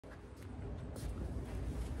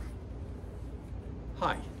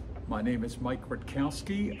Hi, my name is Mike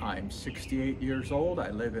Rutkowski. I'm 68 years old. I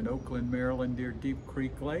live in Oakland, Maryland near Deep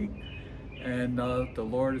Creek Lake. And the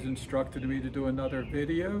Lord has instructed me to do another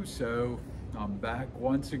video, so I'm back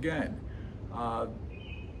once again.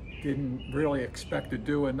 Didn't really expect to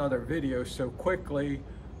do another video so quickly,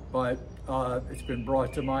 but it's been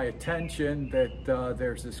brought to my attention that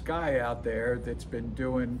there's this guy out there that's been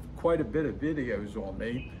doing quite a bit of videos on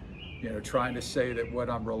me, you know, trying to say that what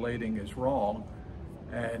I'm relating is wrong.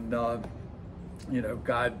 And, you know,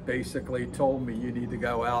 God basically told me you need to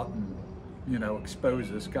go out and, you know,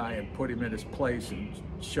 expose this guy and put him in his place and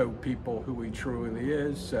show people who he truly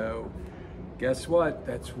is. So guess what?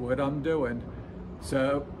 That's what I'm doing.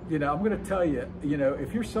 So, you know, I'm going to tell you, you know,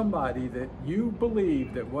 if you're somebody that you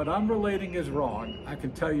believe that what I'm relating is wrong, I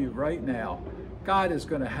can tell you right now, God is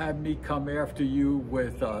going to have me come after you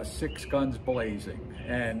with 6 guns blazing.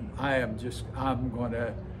 And I'm going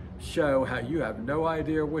to show how you have no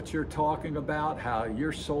idea what you're talking about, how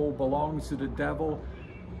your soul belongs to the devil.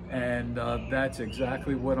 And that's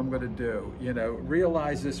exactly what I'm going to do. You know,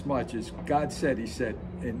 realize this much, as God said, he said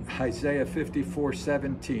in Isaiah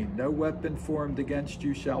 54:17, no weapon formed against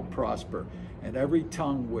you shall prosper, and every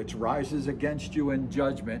tongue which rises against you in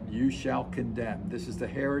judgment you shall condemn. This is the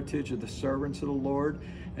heritage of the servants of the Lord,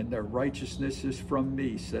 and their righteousness is from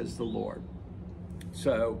me, says the Lord.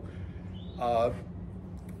 So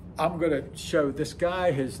I'm going to show this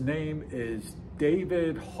guy. His name is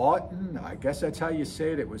David Houghton. I guess that's how you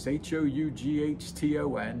say it. It was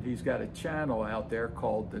Houghton. He's got a channel out there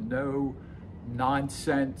called the No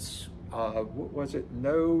Nonsense, what was it?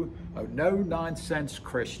 No Nonsense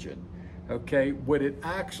Christian. Okay, what it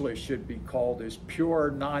actually should be called is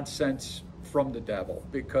Pure Nonsense from the Devil,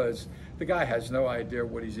 because the guy has no idea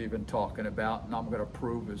what he's even talking about, and I'm going to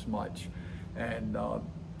prove as much. And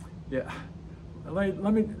yeah.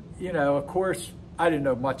 Let me, you know, of course, I didn't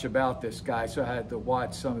know much about this guy, so I had to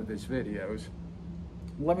watch some of his videos.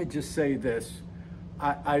 Let me just say this.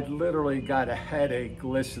 I literally got a headache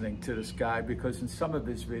listening to this guy, because in some of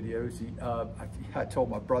his videos, I told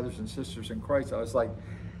my brothers and sisters in Christ, I was like,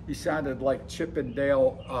 he sounded like Chip and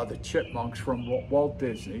Dale, the Chipmunks from Walt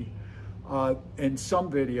Disney. In some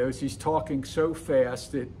videos, he's talking so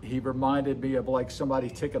fast that he reminded me of like somebody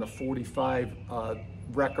taking a 45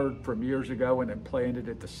 record from years ago and then playing it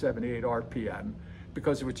at the 78 RPM,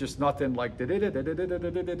 because it was just nothing like, you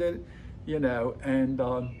know, and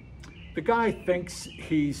the guy thinks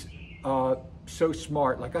he's so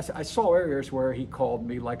smart. Like I saw areas where he called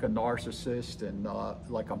me like a narcissist and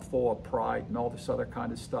like I'm full of pride and all this other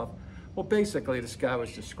kind of stuff. Well, basically this guy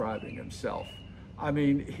was describing himself. I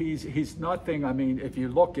mean, he's nothing. I mean, if you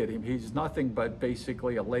look at him, he's nothing but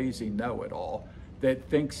basically a lazy know-it-all that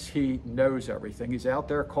thinks he knows everything. He's out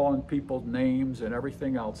there calling people names and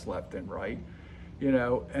everything else left and right, you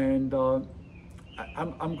know. And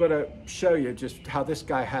I'm going to show you just how this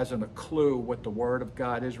guy hasn't a clue what the Word of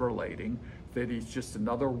God is relating, that he's just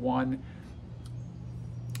another one.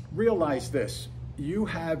 Realize this. You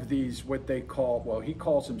have these, what they call, well, he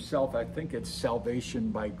calls himself, I think it's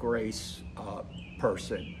salvation by grace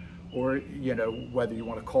person, or, you know, whether you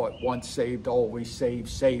want to call it once saved, always saved,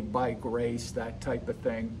 saved by grace, that type of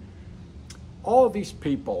thing. All of these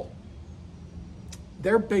people,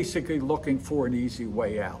 they're basically looking for an easy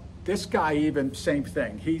way out. This guy even, same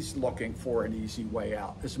thing, he's looking for an easy way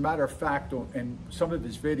out. As a matter of fact, in some of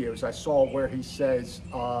his videos, I saw where he says,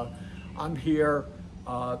 I'm here,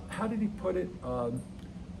 how did he put it?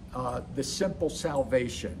 The simple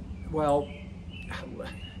salvation. Well,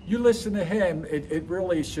 you listen to him, it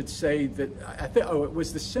really should say that, I think, oh, it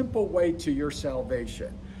was the simple way to your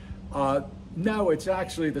salvation. No, it's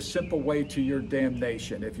actually the simple way to your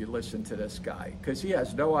damnation if you listen to this guy, because he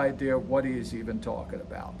has no idea what he is even talking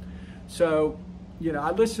about. So, you know,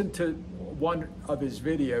 I listened to one of his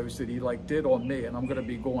videos that he like did on me, and I'm going to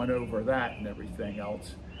be going over that and everything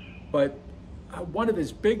else. But one of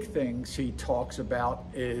his big things he talks about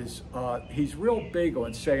is he's real big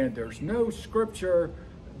on saying there's no scripture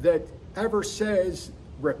that ever says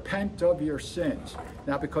repent of your sins.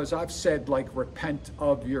 Now, because I've said like repent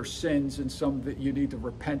of your sins, and some that you need to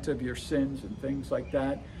repent of your sins and things like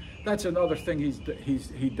that, that's another thing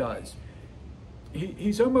he does.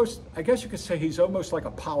 He's almost, I guess you could say he's almost like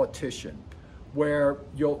a politician, where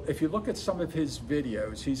if you look at some of his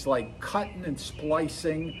videos, he's like cutting and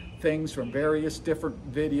splicing things from various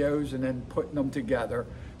different videos and then putting them together.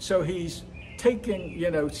 So he's taking,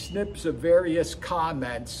 you know, snips of various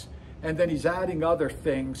comments, and then he's adding other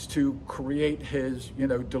things to create his, you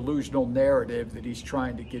know, delusional narrative that he's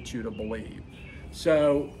trying to get you to believe.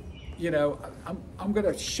 So, you know, I'm going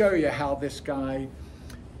to show you how this guy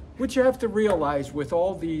what you have to realize with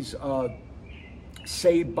all these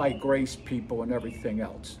saved by grace people and everything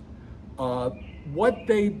else, what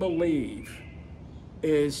they believe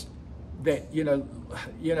is that,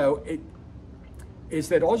 it is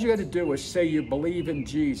that all you got to do is say you believe in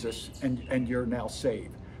Jesus and you're now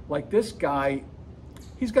saved. Like this guy,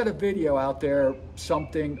 he's got a video out there,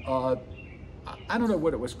 something, I don't know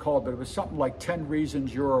what it was called, but it was something like 10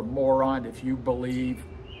 reasons you're a moron if you believe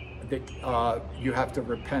that you have to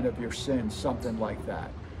repent of your sins, something like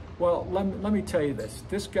that. Well, let me tell you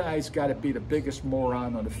this guy's got to be the biggest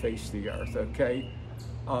moron on the face of the earth, okay?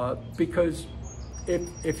 Because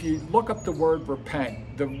if you look up the word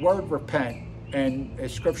repent, and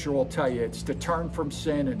as scripture will tell you, it's to turn from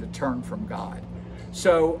sin and to turn from God.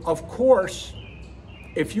 So, of course,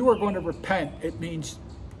 if you are going to repent, it means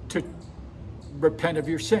to repent of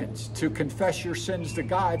your sins, to confess your sins to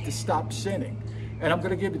God, to stop sinning. And I'm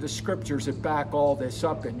going to give you the scriptures that back all this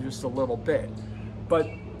up in just a little bit. But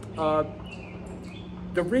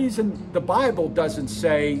the reason the Bible doesn't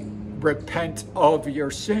say repent of your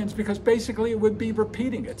sins, because basically it would be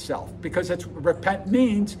repeating itself, because it's repent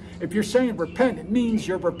means, if you're saying repent, it means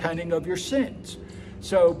you're repenting of your sins.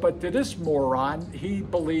 So, but to this moron, he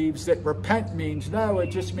believes that repent means, no, it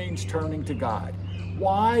just means turning to God.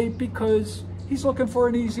 Why? Because he's looking for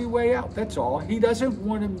an easy way out, that's all. He doesn't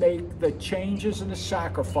want to make the changes and the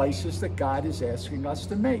sacrifices that God is asking us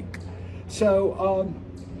to make. So,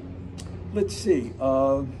 let's see.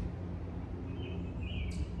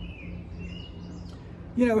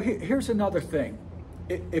 Here's another thing.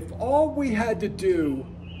 If all we had to do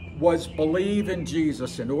was believe in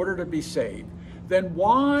Jesus in order to be saved, then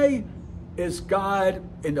why is God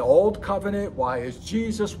in the old covenant, why is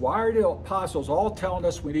Jesus, why are the apostles all telling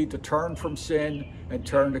us we need to turn from sin and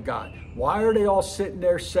turn to God? Why are they all sitting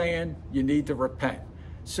there saying you need to repent?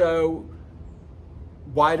 So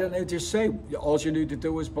why don't they just say all you need to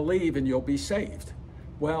do is believe and you'll be saved?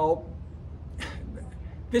 Well,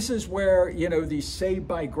 this is where, these saved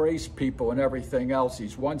by grace people and everything else,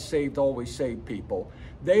 these once saved, always saved people,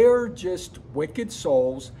 they are just wicked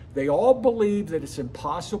souls. They all believe that it's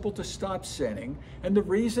impossible to stop sinning. And the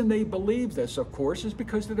reason they believe this, of course, is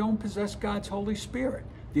because they don't possess God's Holy Spirit.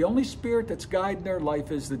 The only spirit that's guiding their life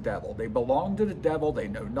is the devil. They belong to the devil. They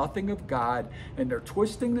know nothing of God. And they're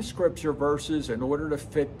twisting the scripture verses in order to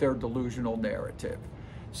fit their delusional narrative.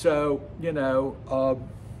 So,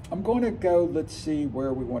 I'm going to go, let's see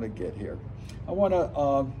where we want to get here. I want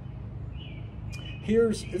to,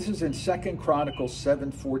 this is in 2 Chronicles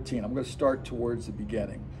 7:14. I'm going to start towards the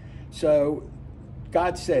beginning. So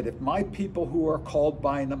God said, if my people who are called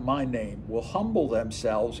by my name will humble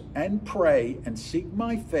themselves and pray and seek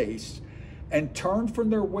my face and turn from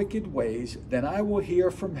their wicked ways, then I will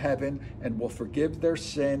hear from heaven and will forgive their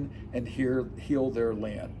sin and heal their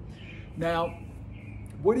land. Now,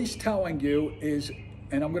 what he's telling you is,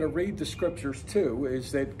 and I'm going to read the scriptures too,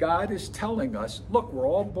 is that God is telling us, look, we're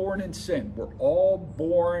all born in sin. We're all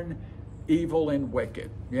born evil and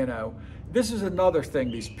wicked. This is another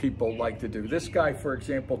thing these people like to do. This guy, for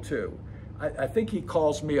example, too, I think he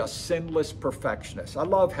calls me a sinless perfectionist. I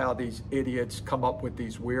love how these idiots come up with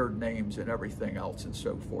these weird names and everything else and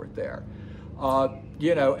so forth there.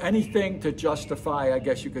 Anything to justify, I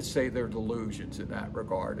guess you could say, their delusions in that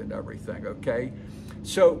regard and everything, okay?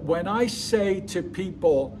 So when I say to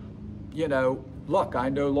people, look, I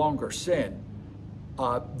no longer sin,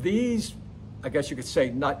 these, I guess you could say,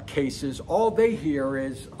 nutcases, all they hear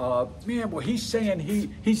is, man, well, he's saying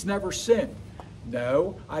he's never sinned.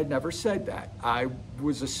 No, I never said that. I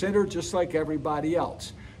was a sinner just like everybody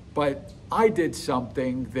else. But I did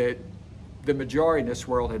something that the majority in this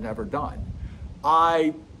world had never done.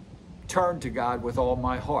 I turned to God with all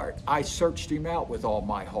my heart. I searched him out with all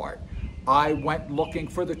my heart. I went looking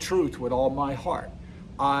for the truth with all my heart.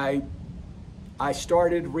 I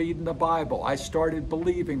started reading the Bible. I started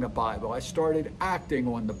believing the Bible. I started acting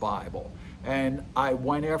on the Bible. And I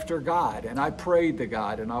went after God and I prayed to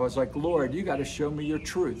God and I was like, Lord, you got to show me your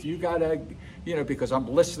truth. You got to, because I'm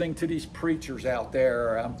listening to these preachers out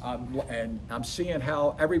there and I'm seeing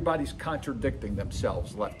how everybody's contradicting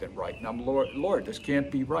themselves left and right. And I'm, Lord, this can't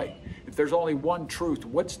be right. If there's only one truth,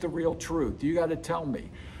 what's the real truth? You got to tell me.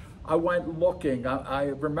 I went looking. I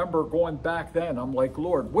remember going back then. I'm like,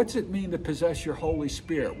 Lord, what's it mean to possess your Holy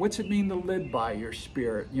Spirit? What's it mean to live by your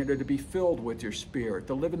Spirit? To be filled with your Spirit,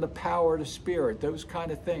 to live in the power of the Spirit, those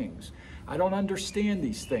kind of things. I don't understand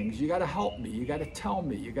these things. You got to help me. You got to tell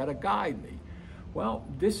me. You got to guide me. Well,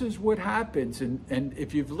 this is what happens. And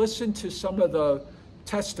if you've listened to some of the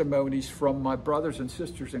testimonies from my brothers and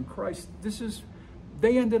sisters in Christ,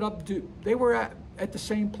 they ended up, they were at the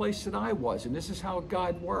same place that I was, and this is how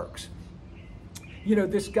God works. You know,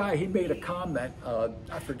 this guy, he made a comment,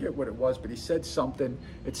 I forget what it was, but he said something,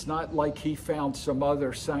 it's not like he found some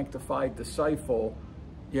other sanctified disciple,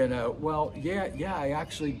 you know. Well, yeah, I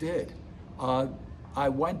actually did. I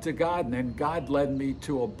went to God, and then God led me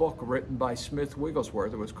to a book written by Smith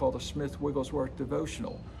Wigglesworth. It was called a Smith Wigglesworth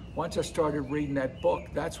devotional. Once I started reading that book,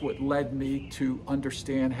 that's what led me to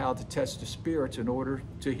understand how to test the spirits in order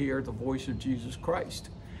to hear the voice of Jesus Christ.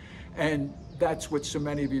 And that's what so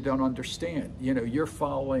many of you don't understand. You know, you're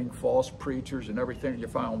following false preachers and everything. You're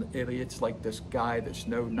following idiots like this guy, this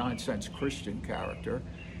no-nonsense Christian character,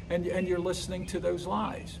 and you're listening to those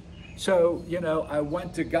lies. So, you know, I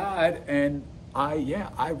went to God, and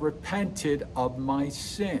I repented of my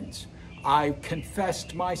sins. I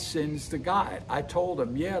confessed my sins to God. I told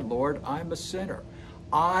him, yeah, Lord, I'm a sinner.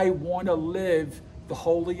 I want to live the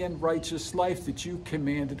holy and righteous life that you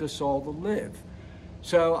commanded us all to live.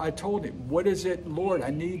 So I told him, what is it, Lord?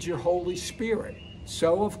 I need your Holy Spirit.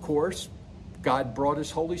 So, of course, God brought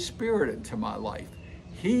his Holy Spirit into my life.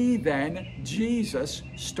 He then, Jesus,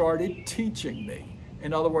 started teaching me.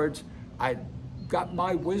 In other words, I got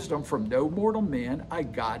my wisdom from no mortal man. I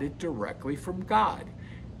got it directly from God.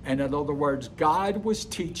 And in other words, God was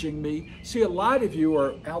teaching me. See, a lot of you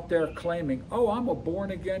are out there claiming, oh, I'm a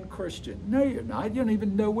born-again Christian. No, you're not. You don't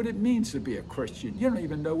even know what it means to be a Christian. You don't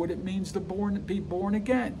even know what it means to be born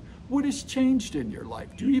again. What has changed in your life?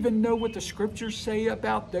 Do you even know what the scriptures say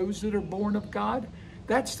about those that are born of God?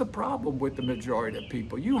 That's the problem with the majority of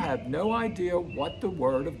people. You have no idea what the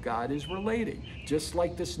Word of God is relating, just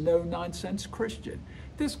like this no-nonsense Christian.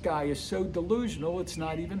 This guy is so delusional, it's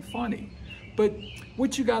not even funny. But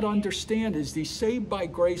what you got to understand is these saved by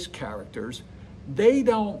grace characters, they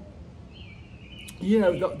don't, you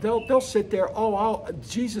know, they'll sit there, oh,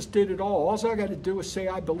 Jesus did it all. All I got to do is say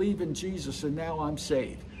I believe in Jesus and now I'm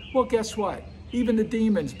saved. Well, guess what? Even the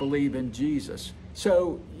demons believe in Jesus.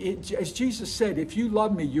 So as Jesus said, if you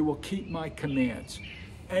love me, you will keep my commands.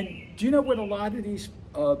 And do you know what a lot of these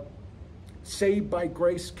saved by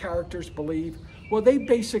grace characters believe? Well, they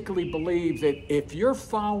basically believe that if you're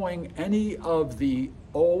following any of the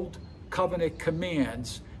old covenant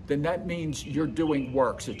commands, then that means you're doing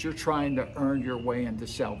works, that you're trying to earn your way into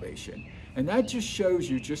salvation. And that just shows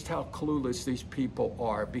you just how clueless these people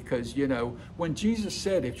are. Because, you know, when Jesus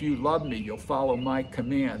said, if you love me, you'll follow my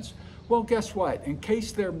commands. Well, guess what? In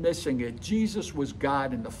case they're missing it, Jesus was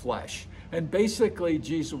God in the flesh. And basically,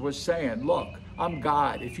 Jesus was saying, look, I'm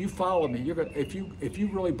God. If you follow me, you're gonna, if you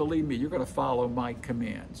really believe me, you're going to follow my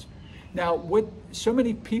commands. Now, what so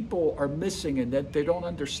many people are missing and that they don't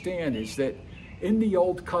understand is that in the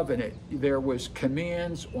old covenant, there was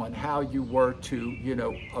commands on how you were to, you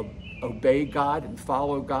know, obey God and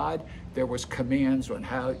follow God. There was commands on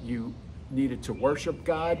how you needed to worship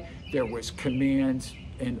God. There was commands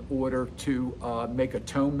in order to make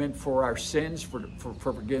atonement for our sins, for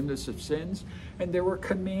forgiveness of sins. And there were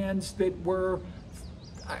commands that were,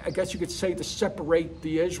 I guess you could say, to separate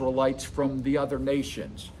the Israelites from the other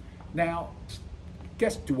nations. Now,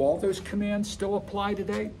 do all those commands still apply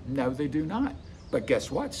today? No, they do not. But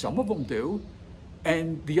guess what? Some of them do.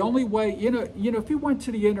 And the only way, you know, if you went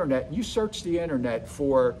to the internet and you search the internet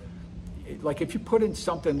for, like, if you put in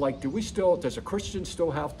something like, does a Christian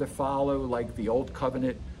still have to follow like the old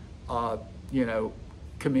covenant, you know,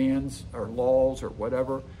 commands or laws or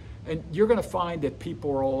whatever? And you're going to find that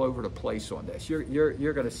people are all over the place on this. You're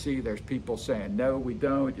going to see there's people saying, no, we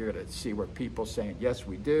don't. You're going to see where people saying, yes,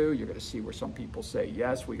 we do. You're going to see where some people say,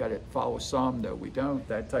 yes, we got to follow some. No, we don't.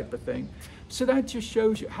 That type of thing. So that just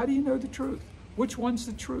shows you, how do you know the truth? Which one's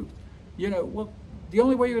the truth? You know, well, the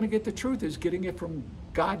only way you're going to get the truth is getting it from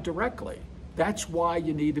God directly. That's why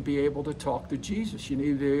you need to be able to talk to Jesus. You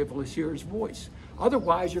need to be able to hear his voice.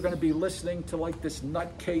 Otherwise, you're going to be listening to like this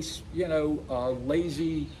nutcase, you know,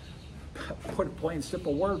 lazy, put it plain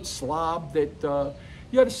simple word, slob that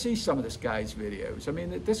you ought to see some of this guy's videos. I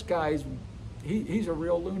mean, this guy's, he's a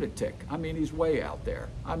real lunatic. I mean, he's way out there.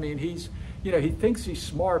 I mean, he's, you know, he thinks he's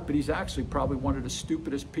smart, but he's actually probably one of the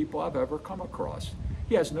stupidest people I've ever come across.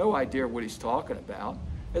 He has no idea what he's talking about.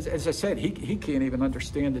 As I said, he can't even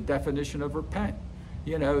understand the definition of repent.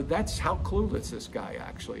 You know, that's how clueless this guy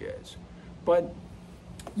actually is. But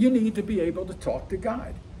you need to be able to talk to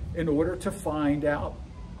God in order to find out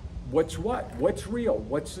what's real,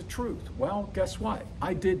 what's the truth. Well, guess what?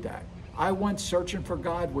 I did that. I went searching for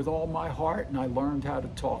God with all my heart, and I learned how to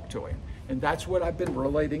talk to him. And that's what I've been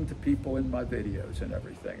relating to people in my videos and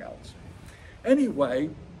everything else. Anyway,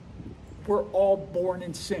 we're all born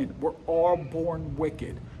in sin. We're all born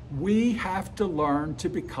wicked. We have to learn to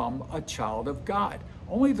become a child of God.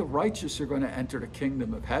 Only the righteous are going to enter the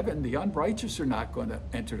kingdom of heaven. The unrighteous are not going to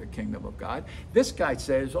enter the kingdom of God. This guy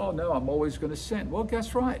says, oh no, I'm always going to sin. Well,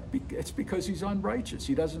 guess what? It's because he's unrighteous.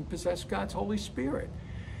 He doesn't possess God's Holy Spirit.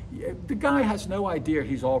 The guy has no idea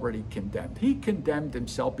he's already condemned. He condemned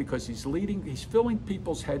himself because he's filling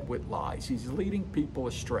people's head with lies. He's leading people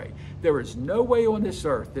astray. There is no way on this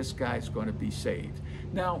earth this guy's going to be saved.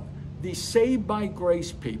 Now, the saved by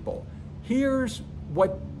grace people, here's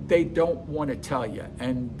what they don't want to tell you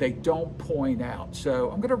and they don't point out. So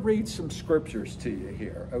I'm going to read some scriptures to you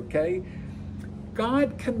here, okay?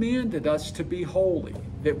 God commanded us to be holy,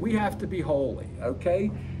 that we have to be holy,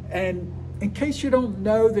 okay? And in case you don't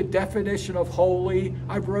know the definition of holy,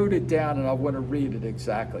 I wrote it down and I want to read it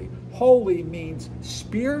exactly. Holy means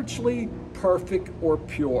spiritually perfect or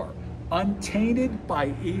pure, untainted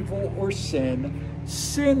by evil or sin,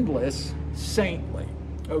 sinless, saintly.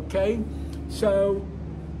 Okay? So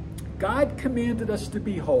God commanded us to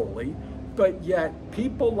be holy, but yet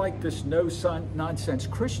people like this no-nonsense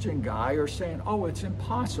Christian guy are saying, oh, it's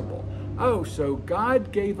impossible. Oh, so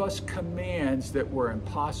God gave us commands that were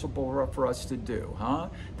impossible for us to do, huh?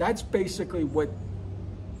 That's basically what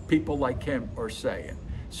people like him are saying.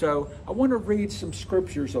 So I want to read some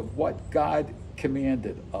scriptures of what God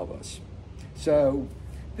commanded of us. So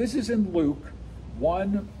this is in Luke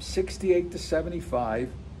 1:68-75.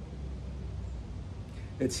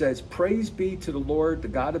 It says, praise be to the Lord, the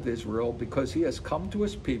God of Israel, because he has come to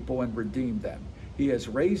his people and redeemed them. He has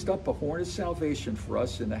raised up a horn of salvation for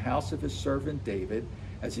us in the house of his servant David,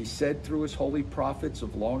 as he said through his holy prophets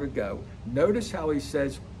of long ago. Notice how he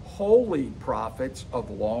says holy prophets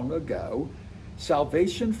of long ago.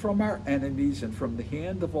 Salvation from our enemies and from the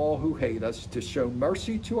hand of all who hate us, to show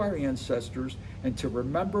mercy to our ancestors and to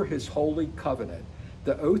remember his holy covenant.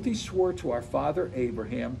 The oath he swore to our father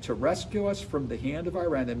Abraham, to rescue us from the hand of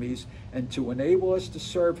our enemies and to enable us to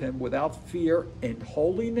serve him without fear in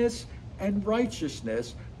holiness and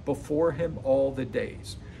righteousness before him all the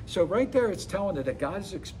days. So right there it's telling you that God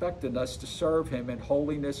is expecting us to serve him in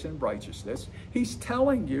holiness and righteousness. He's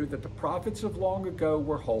telling you that the prophets of long ago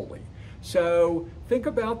were holy. So think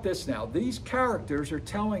about this now. These characters are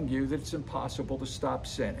telling you that it's impossible to stop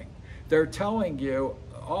sinning. They're telling you,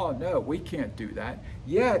 oh no, we can't do that.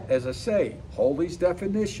 Yet, as I say, holy's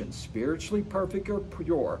definition, spiritually perfect or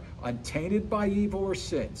pure, untainted by evil or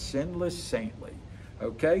sin, sinless, saintly.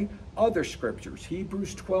 Okay? Other scriptures,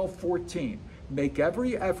 Hebrews 12:14. Make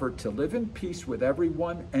every effort to live in peace with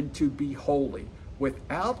everyone and to be holy.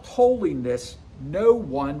 Without holiness, no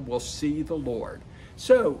one will see the Lord.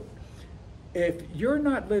 So, if you're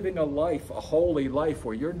not living a holy life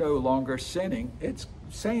where you're no longer sinning, it's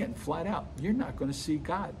saying flat out, you're not going to see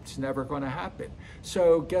God. It's never going to happen.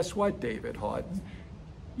 So guess what, David Houghton?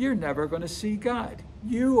 You're never going to see God.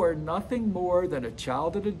 You are nothing more than a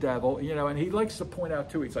child of the devil, you know, and he likes to point out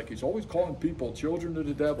too, he's always calling people children of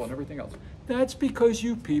the devil and everything else. That's because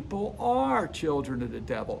you people are children of the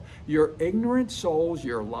devil. You're ignorant souls,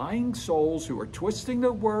 you're lying souls who are twisting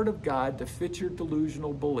the word of God to fit your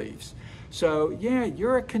delusional beliefs. So yeah,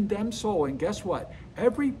 you're a condemned soul, and guess what?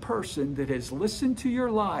 Every person that has listened to your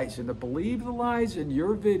lies and to believe the lies in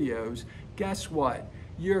your videos, guess what?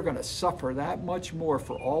 You're going to suffer that much more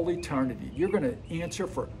for all eternity. You're going to answer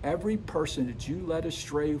for every person that you led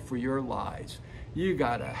astray for your lies. You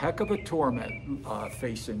got a heck of a torment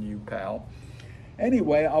facing you, pal.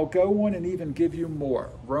 Anyway, I'll go on and even give you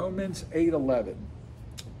more. Romans 8:11.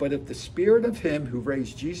 But if the spirit of him who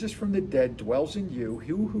raised Jesus from the dead dwells in you, he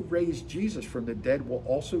who raised Jesus from the dead will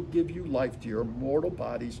also give you life to your mortal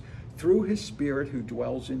bodies through his spirit who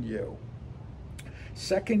dwells in you.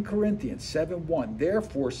 2 Corinthians 7:1.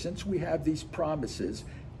 Therefore, since we have these promises,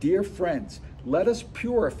 dear friends, let us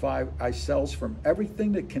purify ourselves from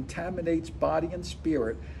everything that contaminates body and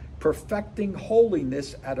spirit, perfecting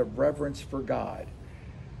holiness out of reverence for God.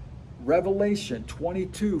 Revelation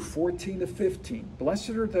 22:14-15.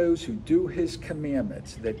 Blessed are those who do his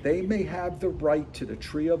commandments, that they may have the right to the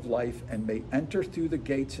tree of life and may enter through the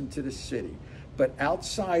gates into the city. But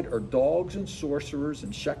outside are dogs and sorcerers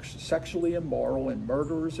and sexually immoral and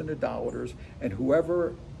murderers and idolaters and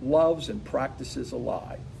whoever loves and practices a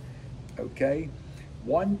lie. Okay?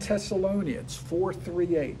 1 Thessalonians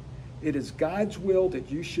 4:3-8. It is God's will that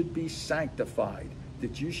you should be sanctified,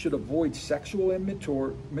 that you should avoid sexual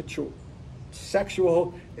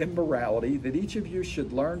immorality, that each of you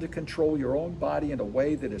should learn to control your own body in a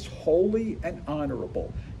way that is holy and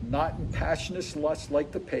honorable, not in passionate lust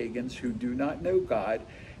like the pagans who do not know God,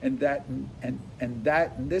 and that in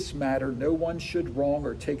this matter no one should wrong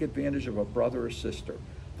or take advantage of a brother or sister.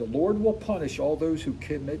 The Lord will punish all those who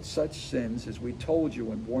commit such sins, as we told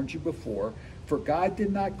you and warned you before, For God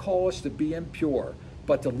did not call us to be impure,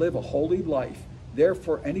 but to live a holy life.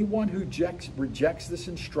 Therefore, anyone who rejects this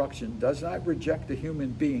instruction does not reject a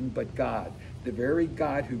human being, but God, the very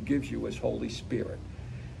God who gives you his Holy Spirit.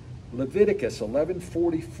 Leviticus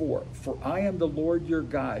 11:44, for I am the Lord your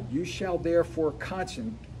God. You shall therefore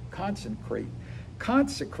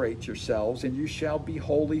consecrate yourselves, and you shall be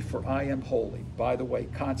holy, for I am holy. By the way,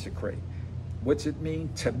 consecrate. What's it mean?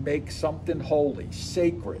 To make something holy,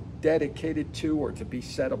 sacred, dedicated to, or to be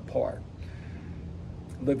set apart.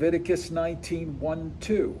 Leviticus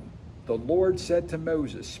 19:1-2. The Lord said to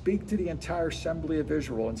Moses, speak to the entire assembly of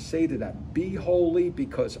Israel and say to them, be holy,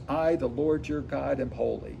 because I, the Lord your God, am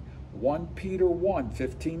holy. 1 Peter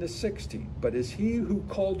 1:15-16. But as he who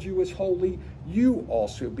called you is holy, you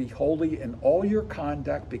also be holy in all your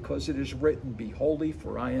conduct, because it is written, be holy,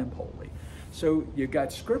 for I am holy. So you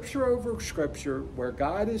got scripture over scripture where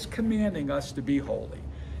God is commanding us to be holy.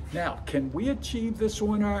 Now, can we achieve this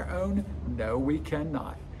on our own? No, we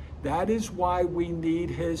cannot. That is why we need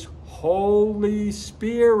his Holy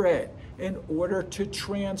Spirit in order to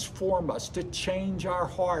transform us, to change our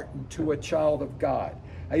heart into a child of God.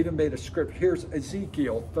 I even made a script. Here's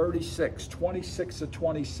Ezekiel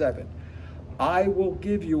 36:26-27. I will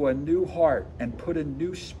give you a new heart and put a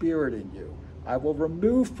new spirit in you. I will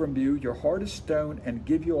remove from you your heart of stone and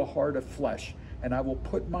give you a heart of flesh. And I will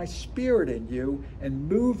put my spirit in you and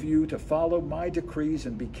move you to follow my decrees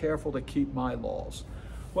and be careful to keep my laws.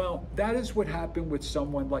 Well, that is what happened with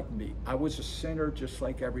someone like me. I was a sinner just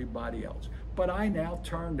like everybody else. But I now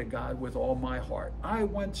turn to God with all my heart. I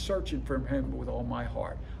went searching for him with all my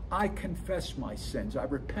heart. I confessed my sins. I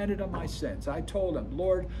repented of my sins. I told him,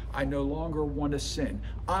 Lord, I no longer want to sin.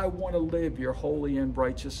 I want to live your holy and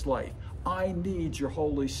righteous life. I need your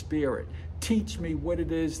Holy Spirit. Teach me what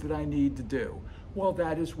it is that I need to do. Well,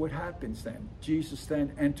 that is what happens then. Jesus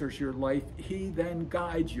then enters your life. He then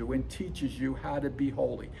guides you and teaches you how to be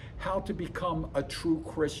holy, how to become a true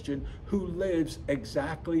Christian who lives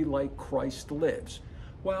exactly like Christ lives.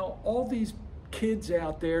 Well, all these kids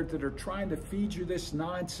out there that are trying to feed you this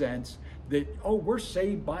nonsense that, oh, we're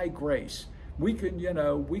saved by grace. We can,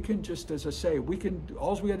 we can just, as I say,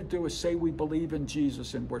 all we got to do is say we believe in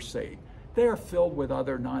Jesus and we're saved. They are filled with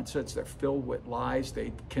other nonsense. They're filled with lies.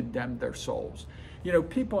 They condemn their souls.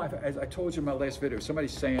 People, as I told you in my last video,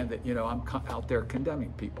 somebody's saying that, I'm out there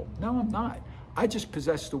condemning people. No, I'm not. I just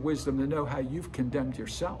possess the wisdom to know how you've condemned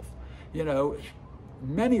yourself.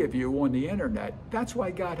 Many of you on the internet, that's why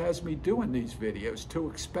God has me doing these videos, to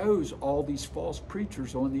expose all these false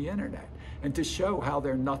preachers on the internet and to show how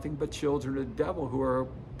they're nothing but children of the devil who are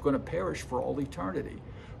going to perish for all eternity.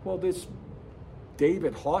 Well, this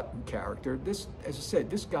David Houghton character, as I said,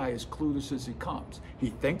 this guy is clueless as he comes. He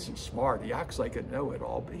thinks he's smart. He acts like a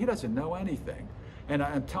know-it-all, but he doesn't know anything. And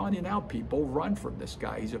I'm telling you now, people, run from this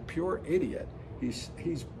guy. He's a pure idiot.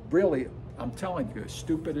 He's really, I'm telling you, as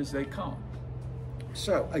stupid as they come.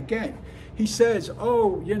 So again, he says,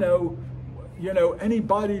 oh,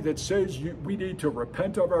 anybody that says we need to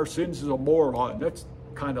repent of our sins is a moron. That's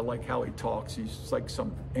kind of like how he talks. He's like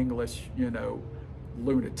some English,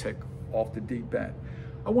 lunatic off the deep end.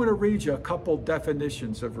 I want to read you a couple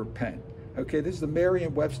definitions of repent. Okay, this is the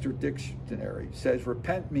Merriam-Webster Dictionary. It says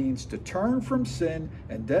repent means to turn from sin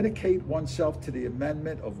and dedicate oneself to the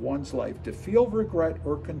amendment of one's life, to feel regret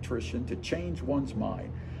or contrition, to change one's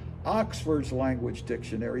mind. Oxford's Language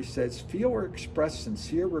Dictionary says feel or express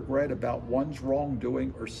sincere regret about one's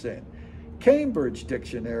wrongdoing or sin. Cambridge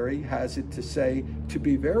Dictionary has it to say to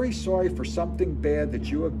be very sorry for something bad that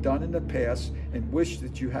you have done in the past and wish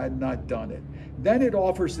that you had not done it. Then it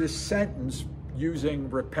offers this sentence using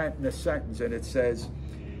repent in a sentence, and it says,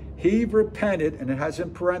 he repented, and it has in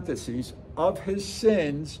parentheses, of his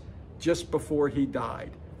sins just before he died.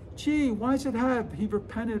 Gee, why does it have he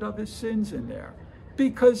repented of his sins in there?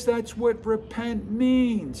 Because that's what repent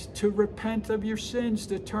means, to repent of your sins,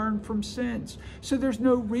 to turn from sins. So there's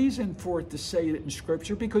no reason for it to say it in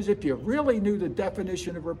Scripture, because if you really knew the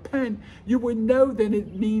definition of repent, you would know that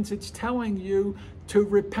it means it's telling you to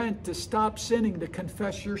repent, to stop sinning, to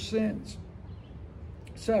confess your sins.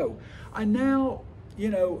 So I now,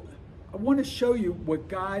 I want to show you what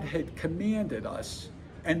God had commanded us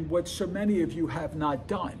and what so many of you have not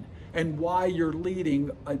done, and why you're leading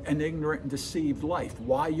an ignorant and deceived life,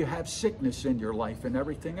 why you have sickness in your life and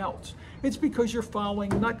everything else. It's because you're following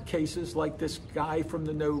nutcases like this guy from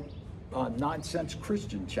the No Nonsense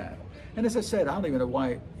Christian channel. And as I said, I don't even know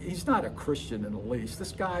why, he's not a Christian in the least.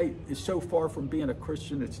 This guy is so far from being a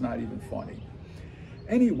Christian, it's not even funny.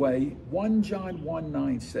 Anyway, 1 John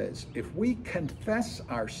 1:9 says, if we confess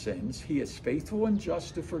our sins, he is faithful and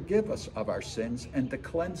just to forgive us of our sins and to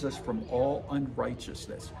cleanse us from all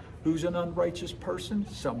unrighteousness. Who's an unrighteous person?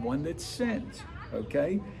 Someone that sins,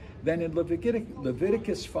 okay? Then in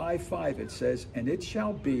Leviticus 5:5 it says, and it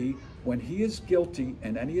shall be when he is guilty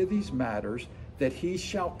in any of these matters that he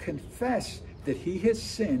shall confess that he has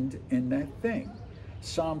sinned in that thing.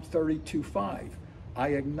 Psalm 32:5, I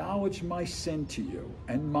acknowledge my sin to you,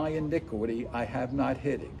 and my iniquity I have not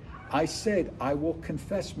hidden. I said, I will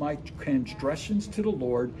confess my transgressions to the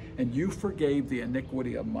Lord, and you forgave the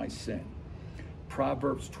iniquity of my sin.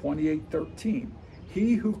 Proverbs 28:13,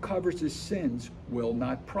 he who covers his sins will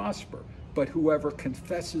not prosper, but whoever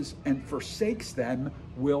confesses and forsakes them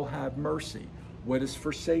will have mercy. What does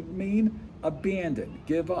forsake mean? Abandon,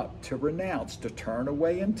 give up, to renounce, to turn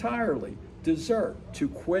away entirely, desert, to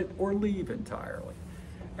quit or leave entirely.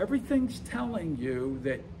 Everything's telling you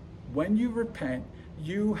that when you repent,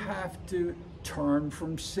 you have to turn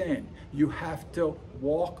from sin. You have to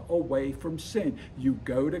walk away from sin. You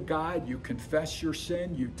go to God, you confess your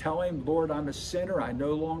sin, you tell him, Lord, I'm a sinner, I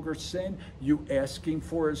no longer sin. You ask him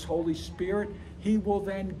for his Holy Spirit, he will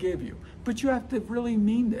then give you. But you have to really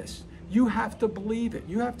mean this. You have to believe it.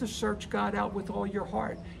 You have to search God out with all your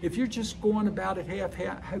heart. If you're just going about it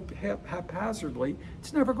haphazardly,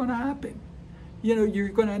 it's never going to happen. You know, you're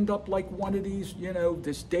going to end up like one of these, you know,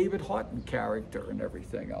 this David Houghton character and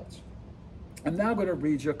everything else. I'm now going to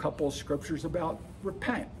read you a couple of scriptures about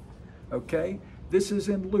repent, okay? This is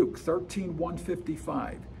in Luke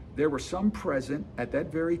 13:155. There were some present at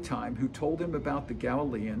that very time who told him about the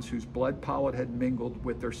Galileans whose blood Pilate had mingled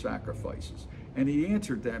with their sacrifices. And he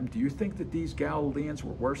answered them, do you think that these Galileans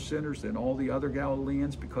were worse sinners than all the other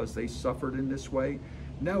Galileans because they suffered in this way?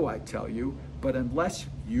 No, I tell you, but unless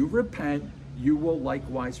you repent, you will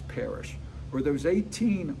likewise perish. Or those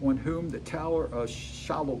 18 on whom the tower of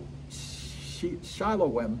Siloam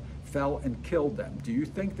fell and killed them, do you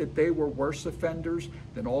think that they were worse offenders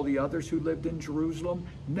than all the others who lived in Jerusalem?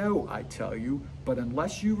 No, I tell you, but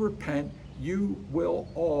unless you repent, you will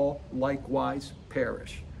all likewise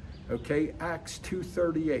perish. Okay, Acts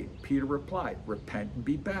 2:38, Peter replied, repent and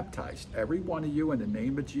be baptized, every one of you, in the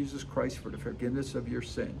name of Jesus Christ for the forgiveness of your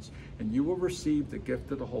sins, and you will receive the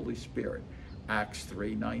gift of the Holy Spirit. Acts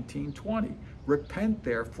 3:19-20, repent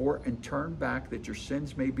therefore and turn back that your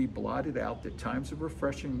sins may be blotted out, that times of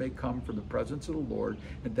refreshing may come from the presence of the Lord,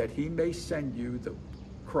 and that he may send you the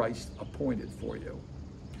Christ appointed for you.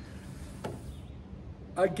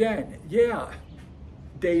 Again, yeah,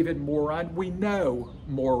 David, moron, we know,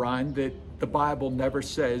 moron, that the Bible never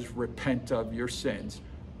says repent of your sins.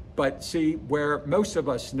 But see, where most of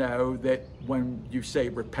us know that when you say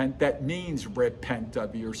repent, that means repent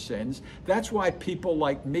of your sins. That's why people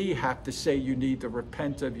like me have to say you need to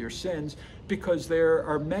repent of your sins, because there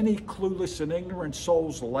are many clueless and ignorant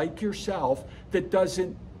souls like yourself that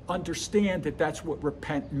doesn't understand that that's what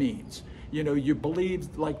repent means. You know, you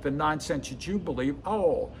believe like the nonsense that you believe.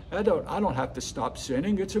 Oh, I don't have to stop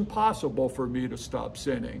sinning. It's impossible for me to stop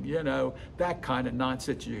sinning. You know, that kind of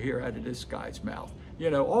nonsense you hear out of this guy's mouth.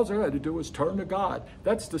 You know, all I had to do is turn to God.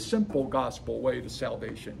 That's the simple gospel way to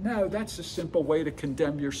salvation. No, that's the simple way to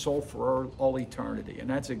condemn your soul for all eternity. And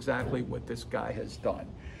that's exactly what this guy has done.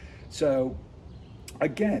 So,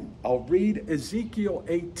 again, I'll read Ezekiel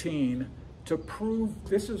 18 to prove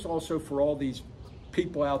this is also for all these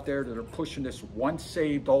people out there that are pushing this once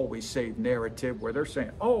saved, always saved narrative, where they're saying,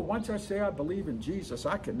 oh, once I say I believe in Jesus,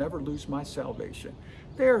 I can never lose my salvation.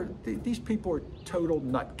 These people are total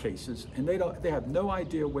nutcases, and they have no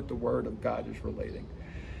idea what the Word of God is relating.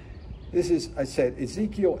 This is, I said,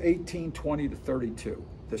 Ezekiel 18:20-32.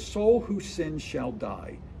 The soul who sins shall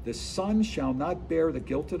die. The son shall not bear the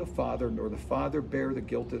guilt of the father, nor the father bear the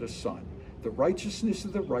guilt of the son. The righteousness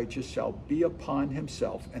of the righteous shall be upon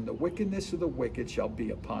himself, and the wickedness of the wicked shall be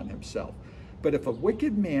upon himself. But if a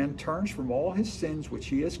wicked man turns from all his sins which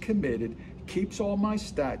he has committed, keeps all my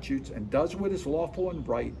statutes, and does what is lawful and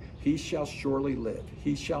right, he shall surely live.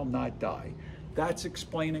 He shall not die. That's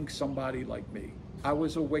explaining somebody like me. I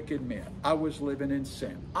was a wicked man. I was living in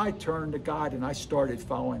sin. I turned to God and I started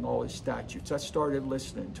following all his statutes. I started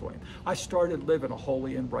listening to him. I started living a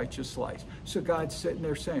holy and righteous life. So God's sitting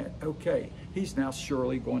there saying, okay, he's now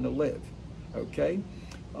surely going to live. Okay?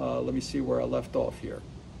 Let me see where I left off here.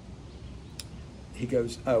 He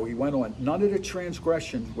goes, he went on, none of the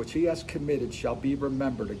transgressions which he has committed shall be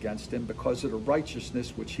remembered against him, because of the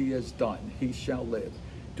righteousness which he has done, he shall live.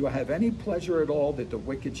 Do I have any pleasure at all that the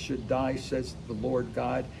wicked should die, says the Lord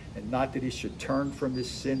God, and not that he should turn from his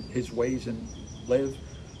sin, his ways, and live?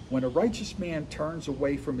 When a righteous man turns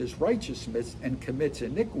away from his righteousness and commits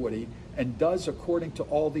iniquity, and does according to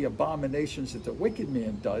all the abominations that the wicked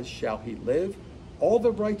man does, shall he live? All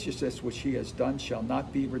the righteousness which he has done shall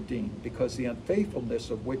not be redeemed, because the unfaithfulness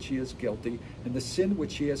of which he is guilty, and the sin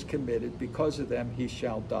which he has committed, because of them he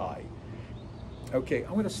shall die. Okay,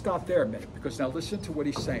 I'm going to stop there a minute, because now listen to what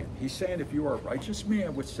he's saying. He's saying if you are a righteous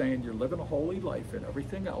man, which saying you're living a holy life and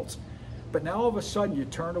everything else, but now all of a sudden you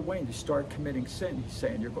turn away and you start committing sin, he's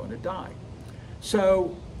saying you're going to die.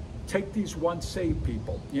 So take these once saved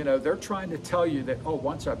people. You know, they're trying to tell you that, oh,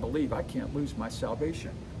 once I believe, I can't lose my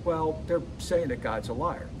salvation. Well, they're saying that God's a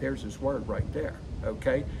liar. There's his word right there.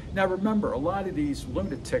 Okay? Now remember, a lot of these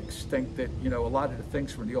lunatics think that, you know, a lot of the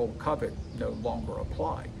things from the old covenant no longer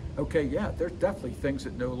apply. Okay, yeah, there's definitely things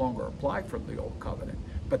that no longer apply from the old covenant.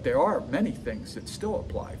 But there are many things that still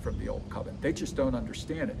apply from the old covenant. They just don't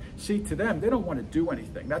understand it. See, to them, they don't want to do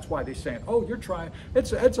anything. That's why they're saying, oh, you're trying,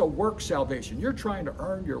 it's a work salvation. You're trying to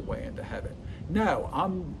earn your way into heaven. No,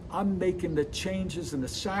 I'm making the changes and the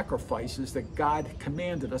sacrifices that God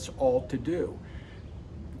commanded us all to do.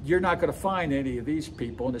 You're not going to find any of these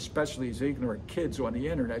people, and especially these ignorant kids on the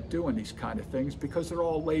internet, doing these kind of things because they're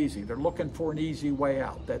all lazy. They're looking for an easy way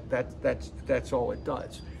out. That's all it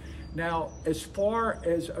does. Now, as far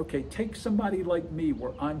as, okay, take somebody like me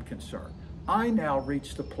where I'm concerned. I now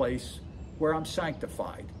reach the place where I'm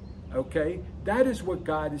sanctified, okay? That is what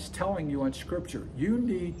God is telling you in Scripture. You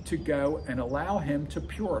need to go and allow him to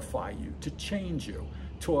purify you, to change you,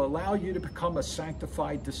 to allow you to become a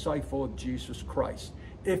sanctified disciple of Jesus Christ.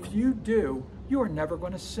 If you do, you are never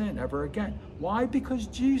going to sin ever again. Why? Because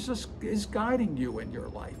Jesus is guiding you in your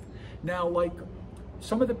life. Now, like,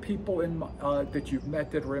 some of the people in that you've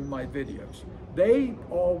met that are in my videos, they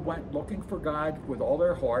all went looking for God with all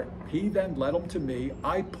their heart. He then led them to me.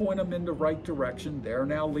 I point them in the right direction. They're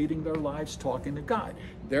now leading their lives talking to God.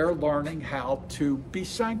 They're learning how to be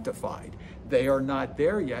sanctified. They are not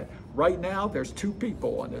there yet. Right now, there's 2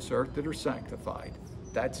 people on this earth that are sanctified.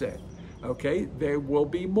 That's it. Okay? There will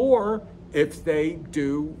be more if they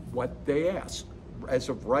do what they ask. As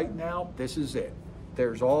of right now, this is it.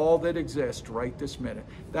 There's all that exists right this minute.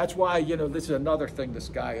 That's why, you know, this is another thing this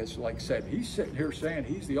guy has like said. He's sitting here saying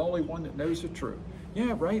he's the only one that knows the truth.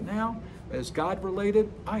 Yeah, right now, as God related,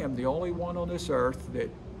 I am the only one on this earth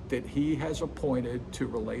that he has appointed to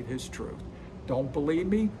relate his truth. Don't believe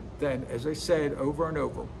me? Then, as I said over and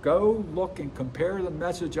over, go look and compare the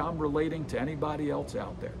message I'm relating to anybody else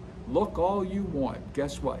out there. Look all you want.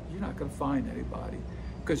 Guess what? You're not going to find anybody.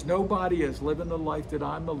 Because nobody is living the life that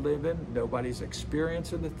I'm living. Nobody's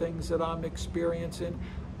experiencing the things that I'm experiencing.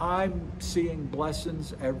 I'm seeing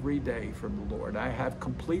blessings every day from the Lord. I have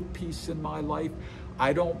complete peace in my life.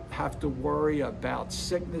 I don't have to worry about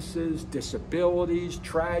sicknesses, disabilities,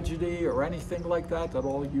 tragedy, or anything like that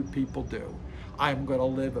all you people do. I'm going to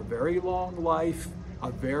live a very long life,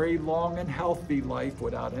 a very long and healthy life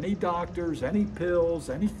without any doctors, any pills,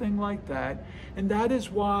 anything like that. And that is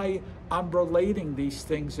why I'm relating these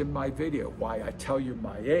things in my video, why I tell you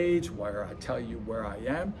my age, why I tell you where I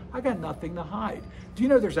am. I got nothing to hide. Do you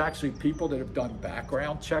know there's actually people that have done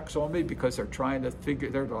background checks on me because they're trying to figure,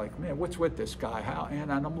 they're like, man, what's with this guy? How?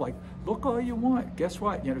 And I'm like, look all you want. Guess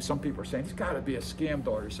what? You know, some people are saying, it's got to be a scam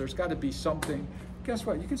artist. There's got to be something. Guess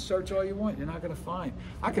what? You can search all you want. You're not going to find.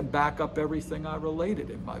 I can back up everything I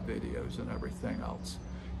related in my videos and everything else.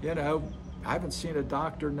 You know, I haven't seen a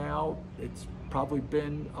doctor now. It's probably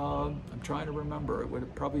been, I'm trying to remember, it would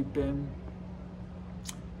have probably been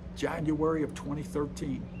January of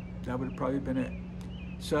 2013. That would have probably been it.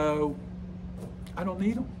 So I don't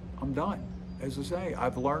need them. I'm done. As I say,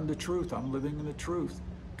 I've learned the truth. I'm living in the truth.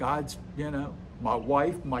 God's, you know, my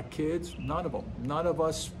wife, my kids, none of them. None of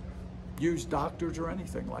us use doctors or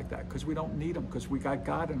anything like that because we don't need them, because we got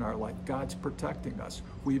God in our life. God's protecting us.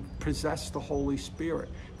 We possess the Holy Spirit.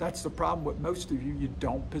 That's the problem with most of you. You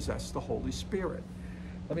don't possess the Holy Spirit.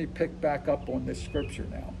 Let me pick back up on this scripture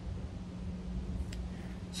now.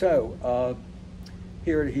 So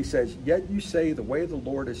here he says, yet you say the way of the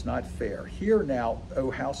Lord is not fair. Hear now,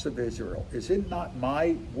 O house of Israel, is it not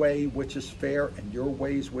my way which is fair and your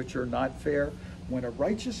ways which are not fair? When a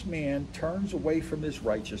righteous man turns away from his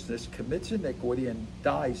righteousness, commits iniquity, and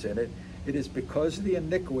dies in it, it is because of the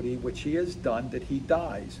iniquity which he has done that he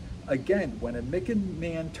dies. Again, when a wicked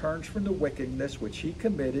man turns from the wickedness which he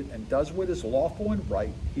committed and does what is lawful and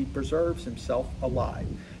right, he preserves himself alive.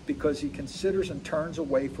 Because he considers and turns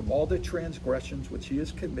away from all the transgressions which he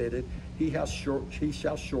has committed, he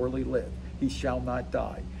shall surely live. He shall not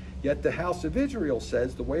die. Yet the house of Israel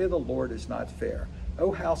says, the way of the Lord is not fair.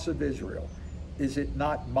 O house of Israel, is it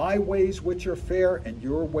not my ways which are fair and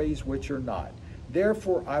your ways which are not?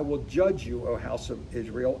 Therefore I will judge you, O house of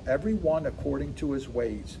Israel, every one according to his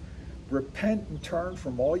ways. Repent and turn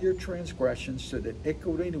from all your transgressions, so that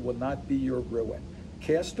iniquity will not be your ruin.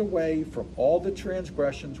 Cast away from all the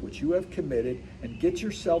transgressions which you have committed, and get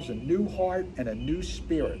yourselves a new heart and a new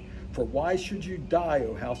spirit. For why should you die,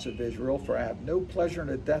 O house of Israel? For I have no pleasure in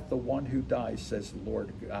the death of the one who dies, says the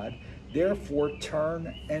Lord God. Therefore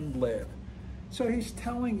turn and live. So he's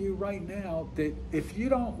telling you right now that if you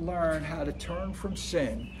don't learn how to turn from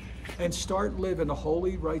sin and start living a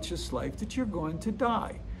holy, righteous life, that you're going to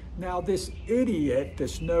die. Now, this idiot,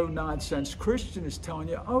 this no-nonsense Christian is telling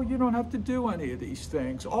you, oh, you don't have to do any of these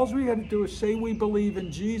things. All we got to do is say we believe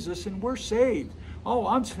in Jesus and we're saved. Oh,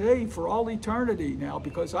 I'm saved for all eternity now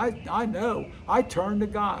because I know I turn to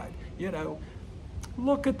God. You know,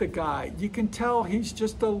 look at the guy. You can tell he's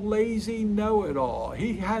just a lazy know-it-all.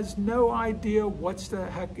 He has no idea what's the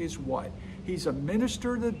heck is what. He's a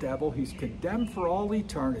minister of the devil. He's condemned for all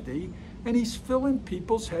eternity, and he's filling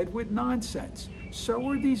people's head with nonsense. So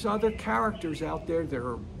are these other characters out there that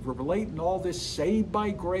are relating all this saved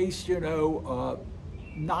by grace,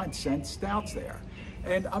 nonsense out there.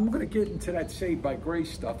 And I'm going to get into that saved by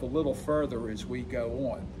grace stuff a little further as we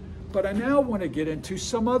go on. But I now want to get into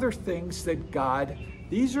some other things that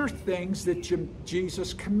these are things that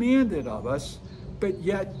Jesus commanded of us, but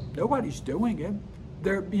yet nobody's doing it.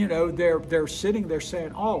 They're sitting there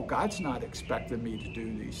saying, oh, God's not expecting me to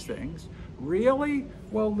do these things. Really?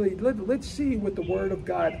 Well, let's see what the Word of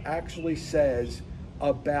God actually says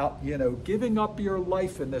about, giving up your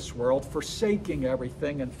life in this world, forsaking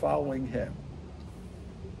everything and following Him.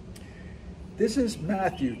 This is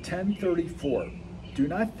Matthew 10:34. Do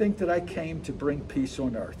not think that I came to bring peace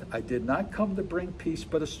on earth. I did not come to bring peace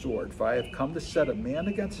but a sword, for I have come to set a man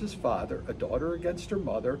against his father, a daughter against her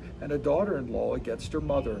mother, and a daughter-in-law against her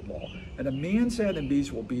mother-in-law. And a man's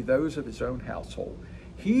enemies will be those of his own household.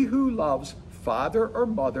 He who loves father or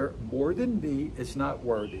mother more than me is not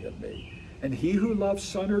worthy of me. And he who loves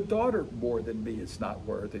son or daughter more than me is not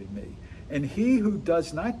worthy of me. And he who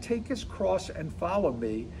does not take his cross and follow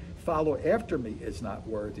after me is not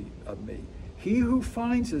worthy of me. He who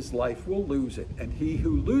finds his life will lose it, and he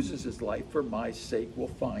who loses his life for my sake will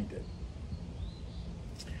find it.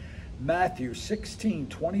 Matthew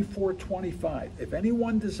 16:24-25. If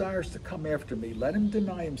anyone desires to come after me, let him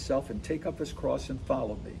deny himself and take up his cross and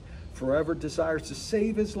follow me. For whoever desires to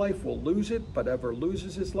save his life will lose it, but whoever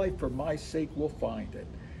loses his life for my sake will find it.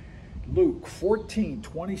 Luke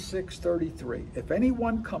 14:26-33. If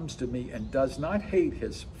anyone comes to me and does not hate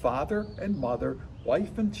his father and mother,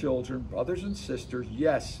 wife and children, brothers and sisters,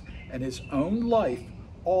 yes, and his own life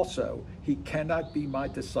also, he cannot be my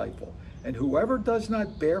disciple. And whoever does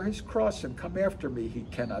not bear his cross and come after me, he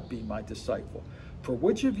cannot be my disciple. For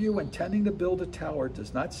which of you, intending to build a tower,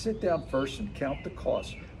 does not sit down first and count the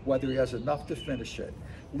cost, whether he has enough to finish it?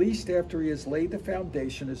 Lest after he has laid the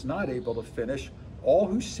foundation is not able to finish, all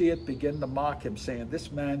who see it begin to mock him, saying,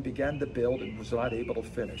 this man began to build and was not able to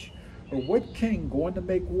finish. Or what king going to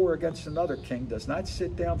make war against another king does not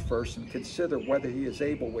sit down first and consider whether he is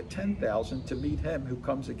able with 10,000 to meet him who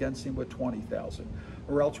comes against him with 20,000?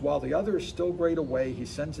 Or else while the other is still great away, he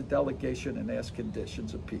sends a delegation and asks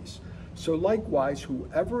conditions of peace. So likewise,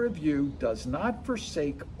 whoever of you does not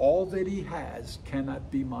forsake all that he has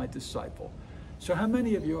cannot be my disciple. So how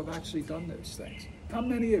many of you have actually done those things? How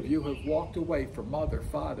many of you have walked away from mother,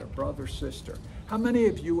 father, brother, sister? How many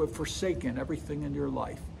of you have forsaken everything in your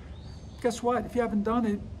life? Guess what? If you haven't done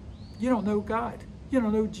it, you don't know God. You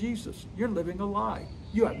don't know Jesus. You're living a lie.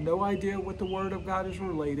 You have no idea what the Word of God is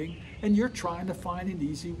relating, and you're trying to find an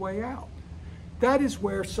easy way out. That is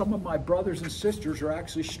where some of my brothers and sisters are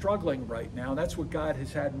actually struggling right now. That's what God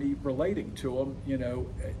has had me relating to them,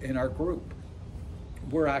 in our group.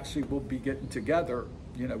 We'll be getting together,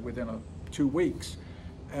 within 2 weeks.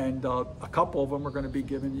 And a couple of them are going to be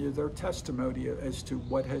giving you their testimony as to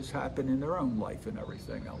what has happened in their own life and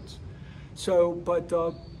everything else. So, but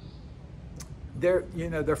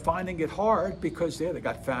they're finding it hard because they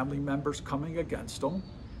got family members coming against them,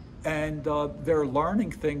 and they're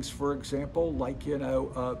learning things. For example,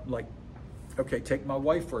 take my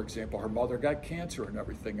wife for example. Her mother got cancer and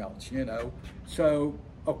everything else. So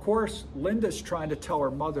of course Linda's trying to tell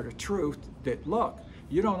her mother the truth that look,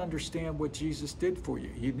 you don't understand what Jesus did for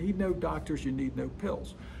you. You need no doctors. You need no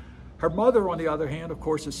pills. Her mother, on the other hand, of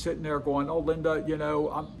course, is sitting there going, "Oh, Linda,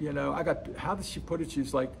 I got." How does she put it?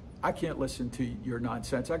 She's like, "I can't listen to your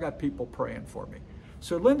nonsense. I got people praying for me."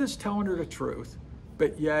 So Linda's telling her the truth,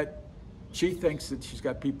 but yet she thinks that she's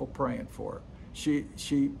got people praying for her. She,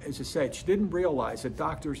 as I said, she didn't realize that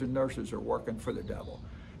doctors and nurses are working for the devil.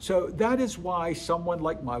 So that is why someone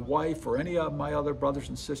like my wife or any of my other brothers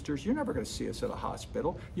and sisters, you're never going to see us at a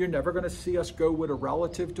hospital. You're never going to see us go with a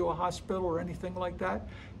relative to a hospital or anything like that,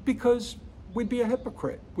 because we'd be a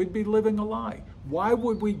hypocrite. We'd be living a lie. Why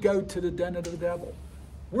would we go to the den of the devil?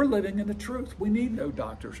 We're living in the truth. We need no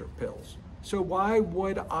doctors or pills. So why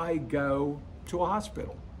would I go to a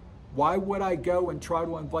hospital? Why would I go and try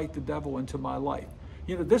to invite the devil into my life?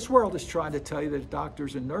 You know, this world is trying to tell you that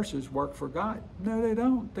doctors and nurses work for God. No, they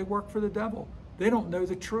don't. They work for the devil. They don't know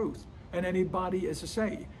the truth. And anybody, as I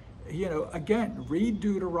say, you know, again, read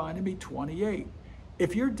Deuteronomy 28.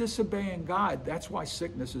 If you're disobeying God, that's why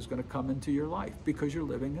sickness is going to come into your life, because you're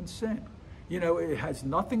living in sin. You know, it has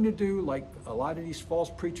nothing to do, like a lot of these false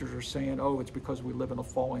preachers are saying, oh, it's because we live in a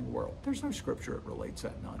falling world. There's no scripture that relates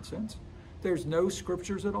that nonsense. There's no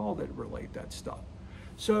scriptures at all that relate that stuff.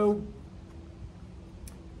 So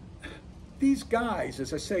these guys,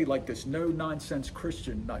 as I say, like this no-nonsense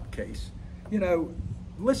Christian nutcase, you know,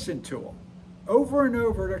 listen to them. Over and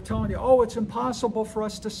over, they're telling you, oh, it's impossible for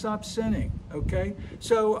us to stop sinning, okay?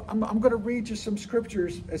 So I'm going to read you some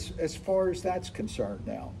scriptures as far as that's concerned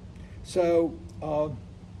now. So,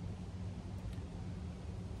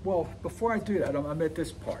 well, before I do that, I'm at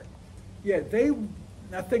this part. Yeah,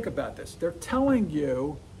 now think about this. They're telling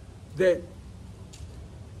you that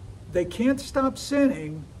they can't stop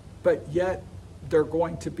sinning, but yet they're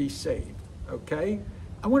going to be saved, okay?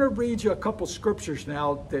 I want to read you a couple scriptures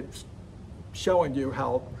now that's showing you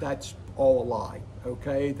how that's all a lie,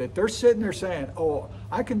 okay? That they're sitting there saying, oh,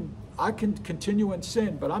 I can continue in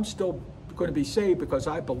sin, but I'm still going to be saved because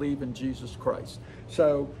I believe in Jesus Christ.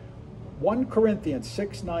 So 1 Corinthians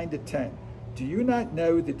 6:9-10. Do you not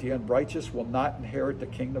know that the unrighteous will not inherit the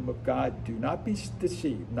kingdom of God? Do not be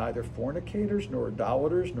deceived. Neither fornicators, nor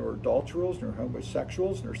idolaters, nor adulterers, nor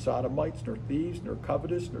homosexuals, nor sodomites, nor thieves, nor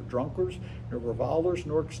covetous, nor drunkards, nor revilers,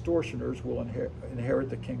 nor extortioners will inherit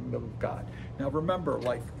the kingdom of God. Now remember,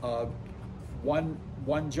 like 1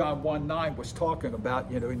 John 1:9 was talking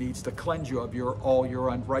about, you know, he needs to cleanse you of all your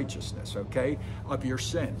unrighteousness, okay, of your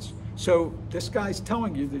sins. So this guy's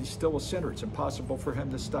telling you that he's still a sinner. It's impossible for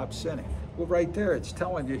him to stop sinning. Well, right there, it's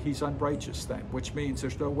telling you he's unrighteous then, which means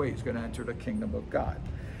there's no way he's going to enter the kingdom of God.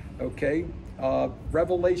 Okay,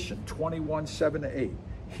 Revelation 21:7-8.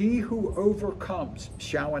 He who overcomes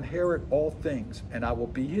shall inherit all things, and I will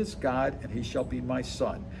be his God, and he shall be my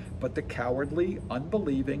son. But the cowardly,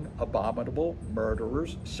 unbelieving, abominable,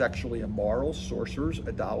 murderers, sexually immoral, sorcerers,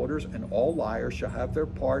 idolaters, and all liars shall have their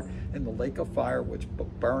part in the lake of fire, which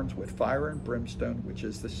burns with fire and brimstone, which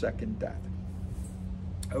is the second death.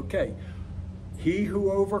 Okay, he who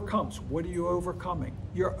overcomes, what are you overcoming?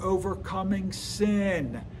 You're overcoming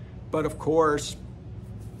sin. But of course,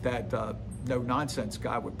 that no-nonsense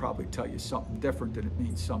guy would probably tell you something different, that it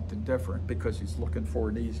means something different, because he's looking for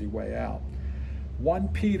an easy way out. 1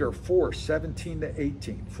 Peter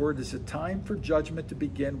 4:17-18. For it is a time for judgment to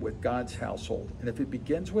begin with God's household. And if it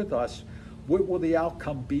begins with us, what will the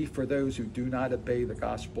outcome be for those who do not obey the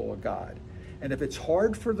gospel of God? And if it's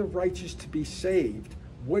hard for the righteous to be saved,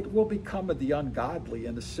 what will become of the ungodly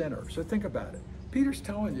and the sinner? So think about it. Peter's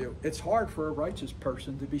telling you it's hard for a righteous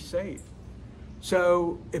person to be saved.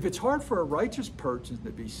 So if it's hard for a righteous person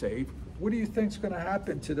to be saved, what do you think is going to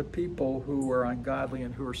happen to the people who are ungodly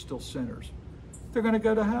and who are still sinners? They're going to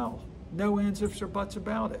go to hell. No ands, ifs, or buts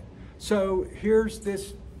about it. So here's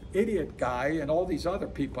this idiot guy and all these other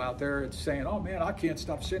people out there that's saying, oh man, I can't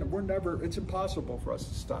stop sinning. It's impossible for us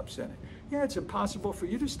to stop sinning. Yeah, it's impossible for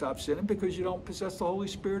you to stop sinning because you don't possess the Holy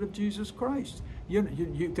Spirit of Jesus Christ.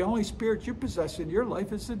 The only spirit you possess in your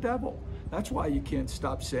life is the devil. That's why you can't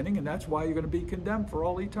stop sinning, and that's why you're going to be condemned for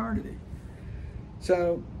all eternity.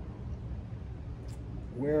 So,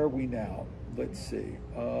 where are we now? Let's see.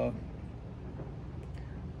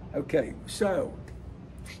 Okay, so,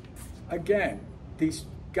 again, these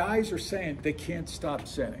guys are saying they can't stop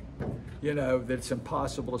sinning. You know, that it's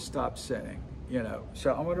impossible to stop sinning. You know,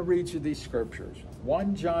 so I'm going to read you these scriptures.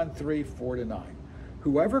 1 John 3:4-9.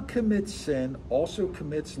 Whoever commits sin also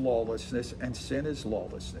commits lawlessness, and sin is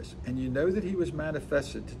lawlessness. And you know that he was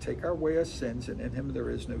manifested to take our away our sins, and in him there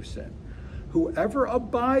is no sin. Whoever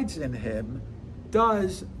abides in him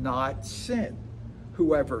does not sin.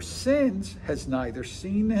 Whoever sins has neither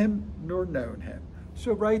seen him nor known him.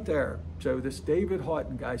 So right there, so this David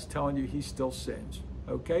Houghton guy's telling you he still sins.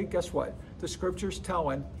 Okay, guess what? The scripture's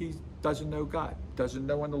telling he doesn't know God, doesn't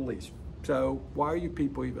know in the least. So why are you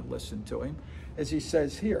people even listening to him? As he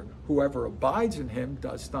says here, whoever abides in him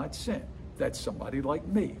does not sin. That's somebody like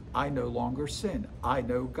me. I no longer sin. I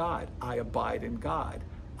know God. I abide in God.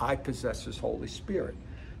 I possess his Holy Spirit.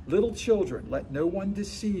 Little children, let no one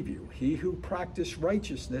deceive you. He who practices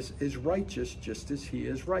righteousness is righteous just as he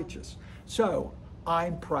is righteous. So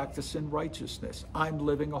I'm practicing righteousness. I'm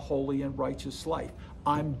living a holy and righteous life.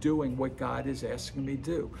 I'm doing what God is asking me to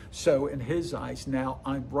do. So in his eyes now,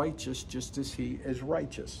 I'm righteous just as he is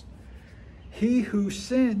righteous. He who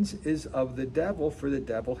sins is of the devil, for the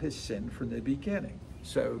devil has sinned from the beginning.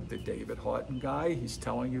 So the David Houghton guy, he's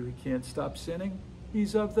telling you he can't stop sinning.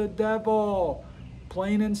 He's of the devil.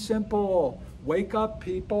 Plain and simple. Wake up,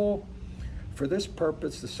 people. For this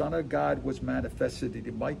purpose, the Son of God was manifested that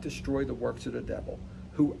he might destroy the works of the devil.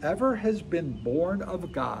 Whoever has been born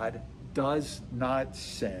of God does not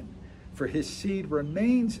sin, for his seed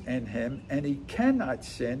remains in him, and he cannot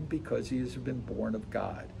sin because he has been born of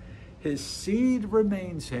God. His seed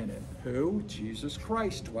remains in him. Who? Jesus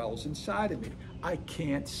Christ dwells inside of me. I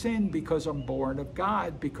can't sin because I'm born of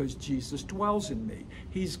God, because Jesus dwells in me.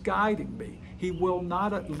 He's guiding me. He will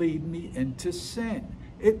not lead me into sin.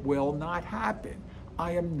 It will not happen.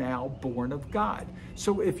 I am now born of God.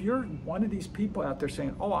 So if you're one of these people out there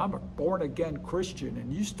saying, oh, I'm a born again Christian,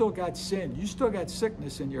 and you still got sin, you still got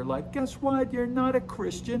sickness in your life, guess what? You're not a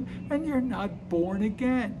Christian and you're not born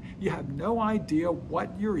again. You have no idea what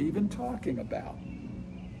you're even talking about.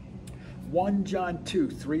 1 John 2,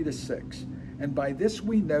 3-6. And by this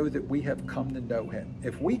we know that we have come to know him,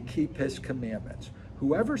 if we keep his commandments.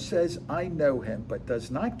 Whoever says, I know him, but does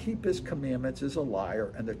not keep his commandments is a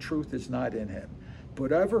liar, and the truth is not in him. But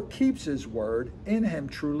whoever keeps his word, in him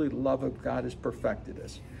truly the love of God is perfected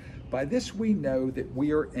us. By this we know that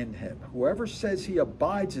we are in him. Whoever says he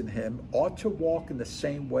abides in him ought to walk in the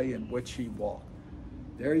same way in which he walked.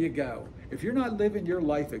 There you go. If you're not living your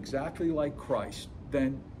life exactly like Christ,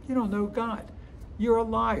 then you don't know God. You're a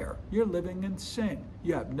liar. You're living in sin.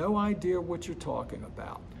 You have no idea what you're talking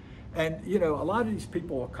about. And, you know, a lot of these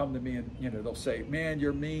people will come to me and, you know, they'll say, man,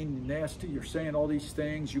 you're mean, nasty, you're saying all these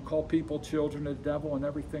things, you call people children of the devil and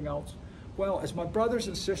everything else. Well, as my brothers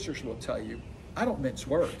and sisters will tell you, I don't mince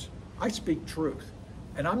words. I speak truth.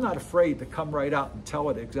 And I'm not afraid to come right out and tell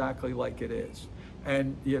it exactly like it is.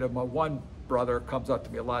 And, you know, my one brother comes up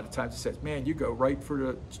to me a lot of times and says, man, you go right for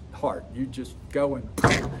the heart. You just go and,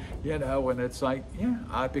 you know, and it's like,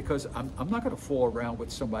 yeah, because I'm not going to fool around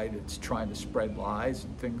with somebody that's trying to spread lies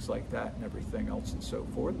and things like that and everything else and so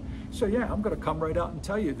forth. So, yeah, I'm going to come right out and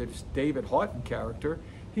tell you that this David Houghton character,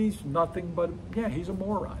 he's nothing but, yeah, he's a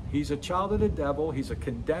moron. He's a child of the devil. He's a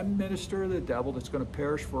condemned minister of the devil that's going to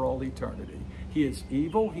perish for all eternity. He is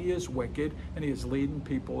evil, he is wicked, and he is leading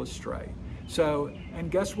people astray. So,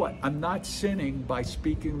 and guess what? I'm not sinning by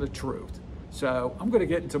speaking the truth. So I'm going to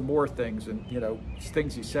get into more things and, you know,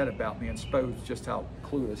 things he said about me and expose just how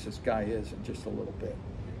clueless this guy is in just a little bit.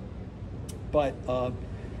 But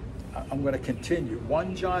I'm going to continue.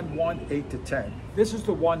 1 John 1, 8-10. This is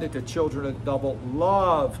the one that the children of the devil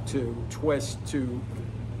love to twist to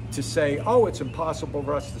say, oh, it's impossible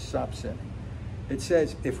for us to stop sinning. It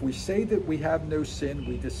says, if we say that we have no sin,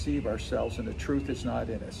 we deceive ourselves and the truth is not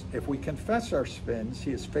in us. If we confess our sins,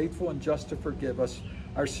 he is faithful and just to forgive us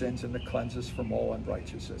our sins and to cleanse us from all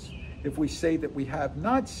unrighteousness. If we say that we have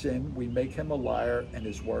not sinned, we make him a liar and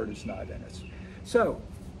his word is not in us. So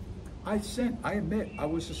I sinned. I admit I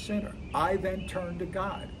was a sinner. I then turned to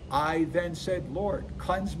God. I then said, Lord,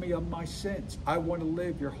 cleanse me of my sins. I want to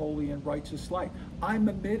live your holy and righteous life. I'm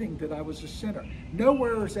admitting that I was a sinner.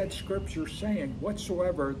 Nowhere is that scripture saying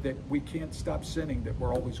whatsoever that we can't stop sinning, that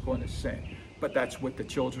we're always going to sin. But that's what the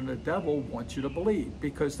children of the devil want you to believe,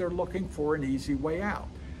 because they're looking for an easy way out.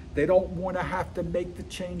 They don't want to have to make the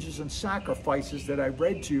changes and sacrifices that I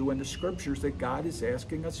read to you in the scriptures that God is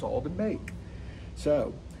asking us all to make.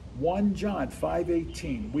 So, 1 John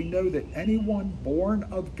 5:18, we know that anyone born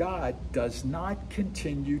of God does not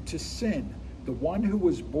continue to sin. The one who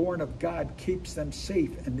was born of God keeps them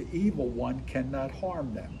safe, and the evil one cannot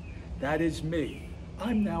harm them. That is me.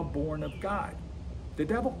 I'm now born of God. The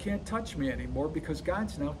devil can't touch me anymore because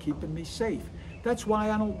God's now keeping me safe. That's why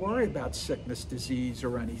I don't worry about sickness, disease,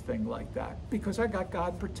 or anything like that, because I got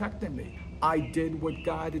God protecting me. I did what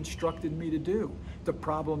God instructed me to do. The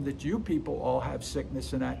problem that you people all have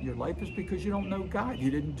sickness and that in your life is because you don't know God. You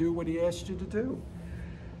didn't do what he asked you to do.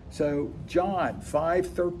 So John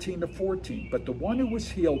 5:13-14, but the one who was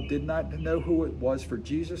healed did not know who it was, for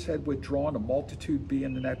Jesus had withdrawn, a multitude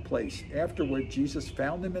being in that place. Afterward, Jesus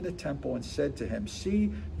found him in the temple and said to him,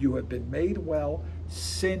 see, you have been made well.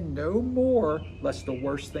 Sin no more, lest the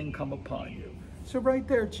worst thing come upon you. So right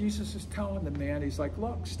there, Jesus is telling the man, he's like,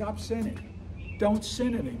 look, stop sinning. Don't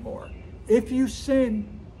sin anymore. If you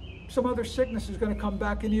sin, some other sickness is going to come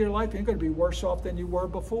back into your life. You're going to be worse off than you were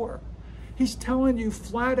before. He's telling you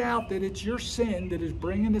flat out that it's your sin that is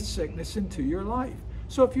bringing the sickness into your life.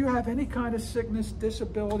 So if you have any kind of sickness,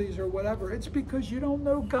 disabilities, or whatever, it's because you don't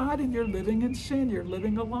know God and you're living in sin. You're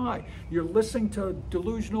living a lie. You're listening to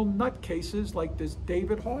delusional nutcases like this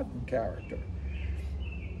David Houghton character.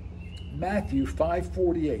 Matthew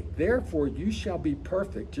 5:48, therefore you shall be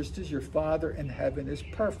perfect, just as your Father in heaven is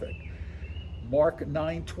perfect. Mark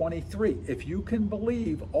 9:23, if you can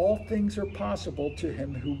believe, all things are possible to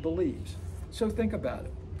him who believes. So think about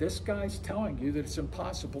it. This guy's telling you that it's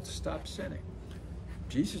impossible to stop sinning.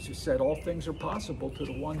 Jesus just said all things are possible to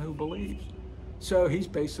the one who believes. So he's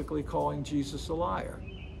basically calling Jesus a liar.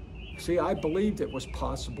 See, I believed it was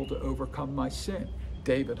possible to overcome my sin.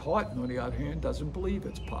 David Houghton, on the other hand, doesn't believe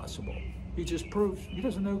it's possible. He just proves he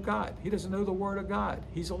doesn't know God. He doesn't know the Word of God.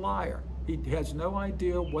 He's a liar. He has no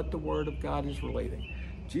idea what the Word of God is relating.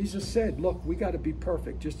 Jesus said, look, we got to be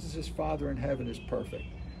perfect, just as his Father in heaven is perfect.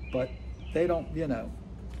 But they don't, they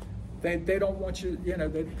don't want you,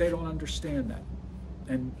 they don't understand that.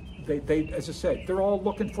 And they, as I said, they're all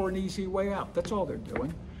looking for an easy way out. That's all they're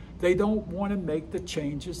doing. They don't want to make the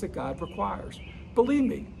changes that God requires. Believe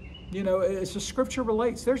me, as the scripture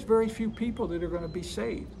relates, there's very few people that are going to be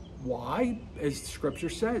saved. Why? As the scripture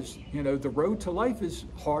says, the road to life is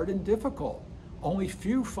hard and difficult. Only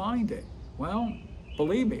few find it. Well,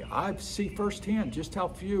 believe me, I see firsthand just how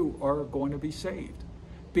few are going to be saved.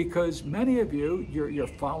 Because many of you, you're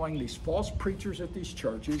following these false preachers at these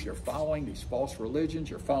churches, you're following these false religions,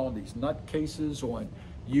 you're following these nutcases on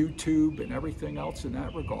YouTube and everything else in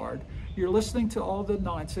that regard. You're listening to all the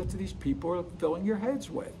nonsense that these people are filling your heads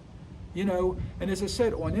with. And as I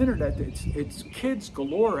said, on internet, it's kids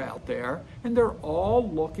galore out there, and they're all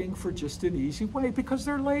looking for just an easy way because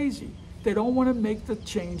they're lazy. They don't want to make the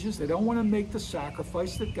changes, they don't want to make the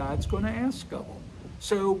sacrifice that God's going to ask of them.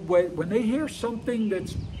 So when they hear something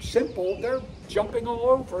that's simple, they're jumping all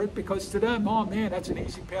over it because to them, oh man, that's an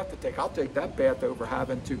easy path to take. I'll take that path over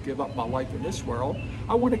having to give up my life in this world.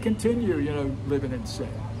 I want to continue, living in sin.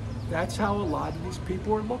 That's how a lot of these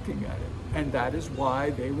people are looking at it. And that is why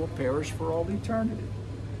they will perish for all eternity.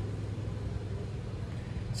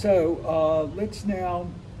 So let's now,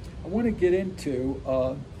 I want to get into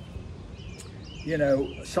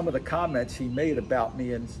some of the comments he made about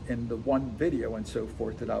me in the one video and so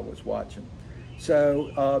forth that I was watching.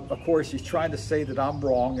 So, of course, he's trying to say that I'm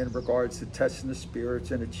wrong in regards to testing the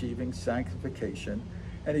spirits and achieving sanctification.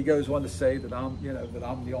 And he goes on to say that I'm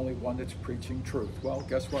the only one that's preaching truth. Well,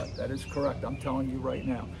 guess what? That is correct. I'm telling you right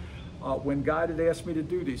now. When God had asked me to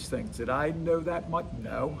do these things, did I know that much?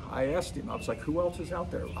 No. I asked him. I was like, who else is out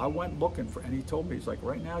there? I went looking for, and he told me, he's like,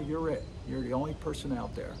 right now, you're it. You're the only person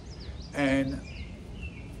out there. And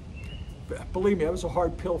believe me, that was a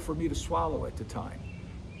hard pill for me to swallow at the time.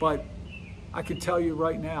 But I can tell you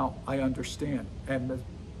right now, I understand. And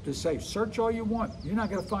to say, search all you want. You're not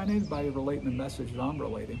going to find anybody relating the message that I'm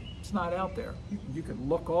relating. It's not out there. You can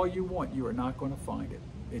look all you want. You are not going to find it.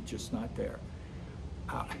 It's just not there.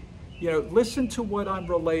 Listen to what I'm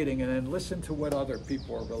relating and then listen to what other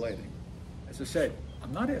people are relating. As I said,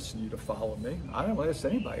 I'm not asking you to follow me. I don't ask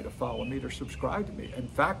anybody to follow me or subscribe to me. In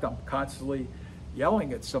fact, I'm constantly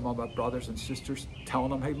yelling at some of my brothers and sisters, telling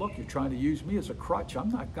them, hey, look, you're trying to use me as a crutch. I'm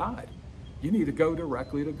not God. You need to go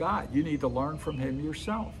directly to God. You need to learn from him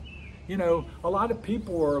yourself. A lot of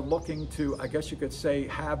people are looking to, I guess you could say,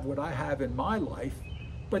 have what I have in my life,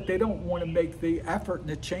 but they don't want to make the effort and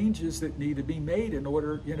the changes that need to be made in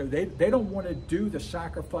order, they don't want to do the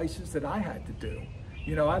sacrifices that I had to do.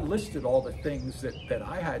 I listed all the things that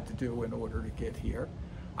I had to do in order to get here.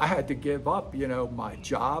 I had to give up, my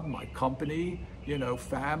job, my company,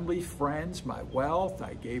 family, friends, my wealth.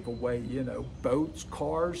 I gave away, boats,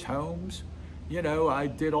 cars, homes. I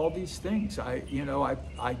did all these things.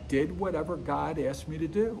 I did whatever God asked me to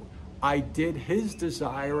do. I did his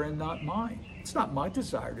desire and not mine. It's not my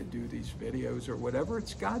desire to do these videos or whatever.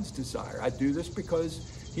 It's God's desire. I do this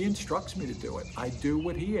because he instructs me to do it. I do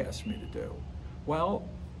what he asks me to do. Well,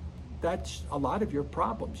 that's a lot of your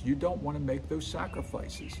problems. You don't want to make those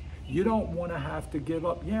sacrifices. You don't want to have to give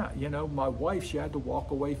up. Yeah, my wife, she had to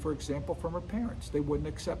walk away, for example, from her parents. They wouldn't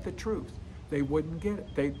accept the truth. They wouldn't get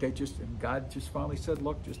it. And God just finally said,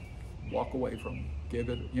 look, just walk away from them. Give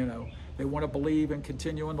it, they want to believe and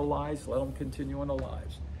continue in the lies, let them continue in the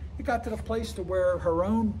lies. It got to the place to where her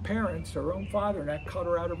own parents, her own father, and that cut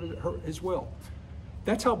her out of his will.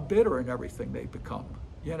 That's how bitter and everything they become.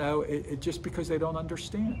 It just because they don't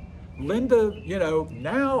understand. Linda,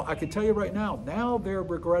 now I can tell you right now they're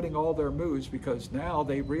regretting all their moves because now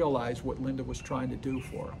they realize what Linda was trying to do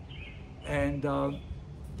for them. And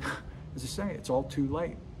as I say, it's all too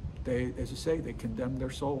late. They, as I say, they condemn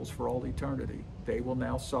their souls for all eternity. They will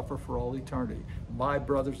now suffer for all eternity. My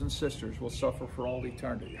brothers and sisters will suffer for all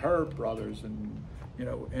eternity. Her brothers and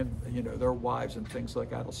their wives and things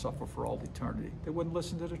like that will suffer for all eternity. They wouldn't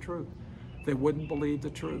listen to the truth. They wouldn't believe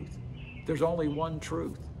the truth. There's only one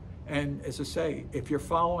truth. And as I say, if you're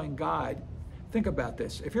following God, think about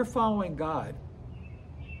this. If you're following God,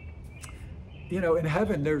 in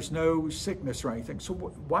heaven, there's no sickness or anything. So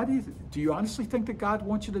why do you honestly think that God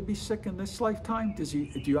wants you to be sick in this lifetime? Do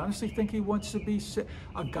you honestly think he wants to be sick?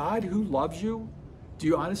 A God who loves you, do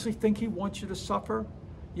you honestly think he wants you to suffer?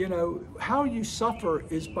 How you suffer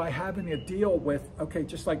is by having to deal with,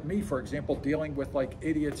 just like me, for example, dealing with like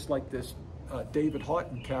idiots like this David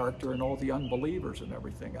Houghton character and all the unbelievers and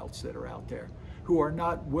everything else that are out there who are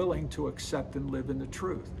not willing to accept and live in the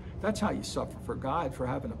truth. That's how you suffer for God, for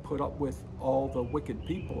having to put up with all the wicked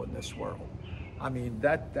people in this world. I mean,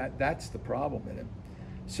 that's the problem in it.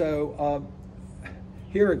 So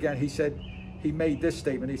here again, he made this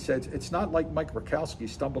statement. He says, it's not like Mike Rakowski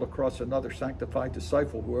stumbled across another sanctified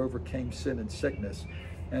disciple who overcame sin and sickness.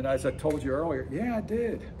 And as I told you earlier, yeah, I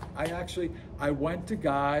did. I went to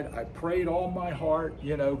God. I prayed all my heart,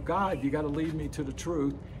 God, you got to lead me to the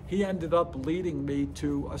truth. He ended up leading me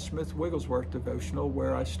to a Smith Wigglesworth devotional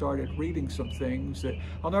where I started reading some things that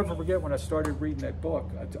I'll never forget. When I started reading that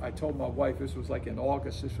book, I told my wife, this was like in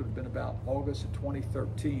August, this would have been about August of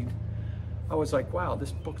 2013. I was like, wow,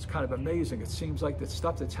 this book's kind of amazing. It seems like the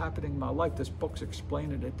stuff that's happening in my life, this book's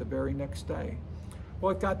explaining it the very next day.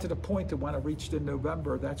 Well, it got to the point that when I reached in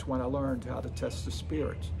November, that's when I learned how to test the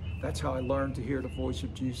spirits. That's how I learned to hear the voice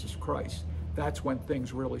of Jesus Christ. That's when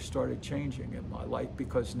things really started changing in my life,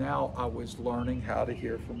 because now I was learning how to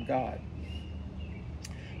hear from God.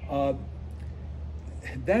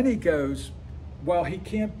 Then he goes, well, he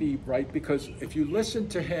can't be right, because if you listen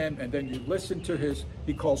to him and then you listen to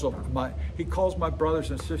he calls my brothers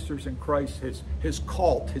and sisters in Christ his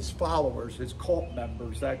cult, his followers, his cult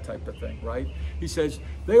members, that type of thing, right? He says,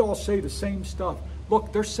 they all say the same stuff.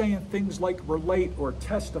 Look, they're saying things like relate or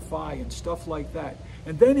testify and stuff like that.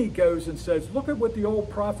 And then he goes and says, look at what the old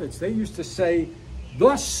prophets, they used to say,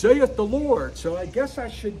 thus saith the Lord. So I guess I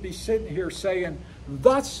should be sitting here saying,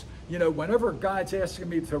 thus, whenever God's asking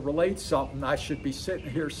me to relate something, I should be sitting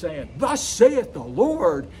here saying, thus saith the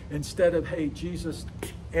Lord, instead of, hey, Jesus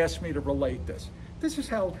asked me to relate this. This is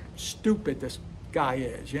how stupid this guy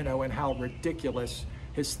is, and how ridiculous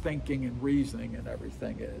his thinking and reasoning and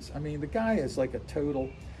everything is. I mean, the guy is like a total...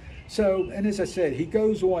 So, and as I said, he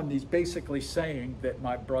goes on, he's basically saying that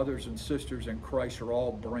my brothers and sisters in Christ are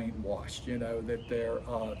all brainwashed, that they're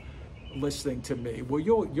listening to me. Well,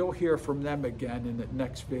 you'll hear from them again in the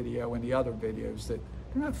next video and the other videos that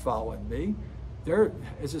they're not following me. They're,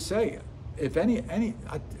 as I say, if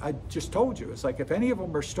I just told you, it's like if any of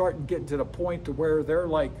them are starting getting to the point to where they're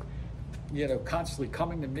like, constantly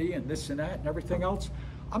coming to me and this and that and everything else,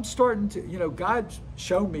 I'm starting to, God's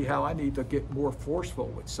shown me how I need to get more forceful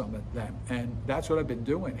with some of them. And that's what I've been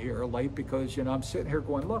doing here late, because, I'm sitting here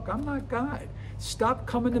going, look, I'm not God. Stop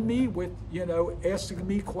coming to me with, asking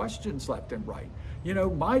me questions left and right.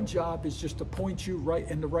 My job is just to point you right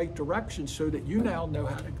in the right direction so that you now know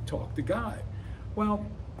how to talk to God. Well,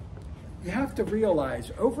 you have to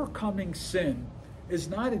realize overcoming sin is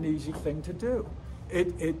not an easy thing to do.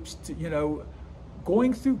 It's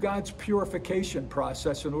going through God's purification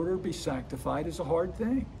process in order to be sanctified is a hard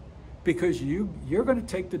thing, because you're going to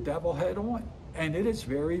take the devil head on, and it is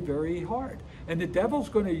very, very hard. And the devil's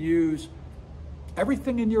going to use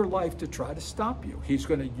everything in your life to try to stop you. He's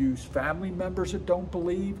going to use family members that don't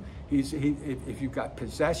believe. If you've got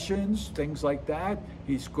possessions, things like that,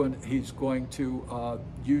 he's going to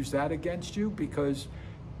use that against you, because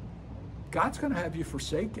God's going to have you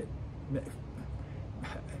forsaken.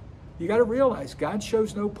 You got to realize God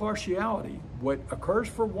shows no partiality. What occurs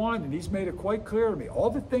for one, and he's made it quite clear to me, all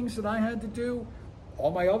the things that I had to do, all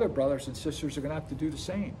my other brothers and sisters are going to have to do the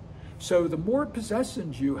same. So the more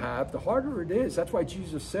possessions you have, the harder it is. That's why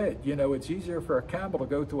Jesus said, it's easier for a camel to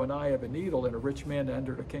go through an eye of a needle than a rich man to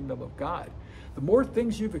enter the kingdom of God. The more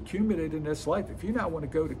things you've accumulated in this life, if you now want to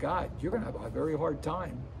go to God, you're going to have a very hard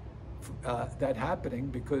time that happening,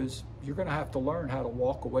 because you're going to have to learn how to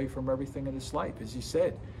walk away from everything in this life. As he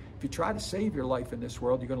said, if you try to save your life in this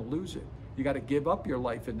world, you're going to lose it. You got to give up your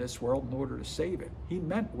life in this world in order to save it. He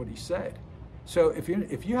meant what he said. So if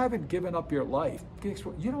you haven't given up your life,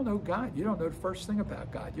 you don't know God. You don't know the first thing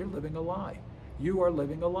about God. You're living a lie. You are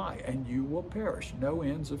living a lie, and you will perish. No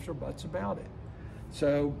ands, ifs, or buts about it.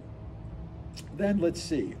 So then let's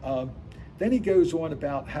see. Then he goes on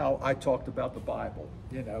about how I talked about the Bible,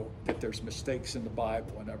 that there's mistakes in the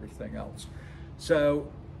Bible and everything else.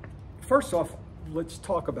 So first off, let's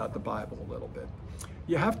talk about the Bible a little bit.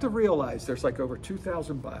 You have to realize there's like over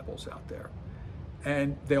 2,000 Bibles out there.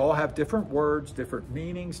 And they all have different words, different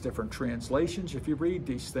meanings, different translations. If you read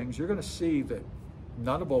these things, you're going to see that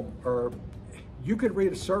none of them are, you could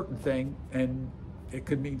read a certain thing and it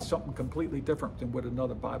could mean something completely different than what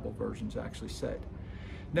another Bible version's actually said.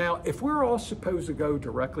 Now, if we're all supposed to go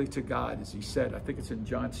directly to God, as he said, I think it's in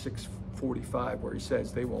John 6:45, where he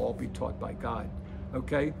says they will all be taught by God,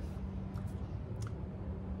 okay?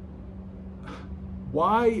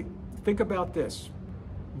 Why, think about this.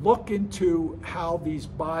 Look into how these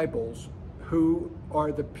Bibles, who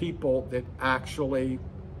are the people that actually,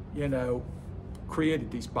 you know, created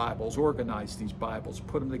these Bibles, organized these Bibles,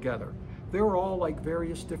 put them together. They were all like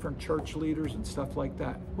various different church leaders and stuff like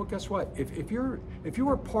that. Well, guess what? If you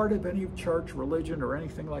are part of any church, religion, or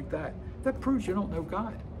anything like that, that proves you don't know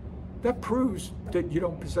God. That proves that you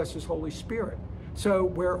don't possess his Holy Spirit. So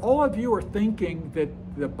where all of you are thinking that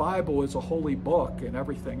the Bible is a holy book and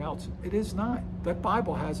everything else, it is not. That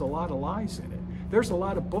Bible has a lot of lies in it. There's a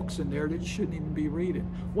lot of books in there that you shouldn't even be reading.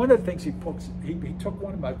 One of the things he took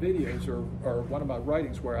one of my videos or one of my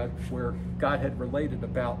writings where God had related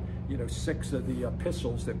about, you know, 6 of the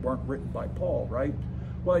epistles that weren't written by Paul, right?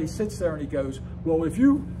 Well, he sits there and he goes, well, if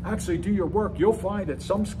you actually do your work, you'll find that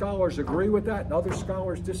some scholars agree with that and other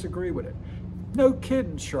scholars disagree with it. No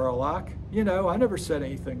kidding, Sherlock. You know, I never said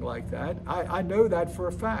anything like that. I know that for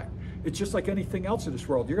a fact. It's just like anything else in this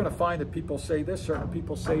world. You're going to find that people say this, certain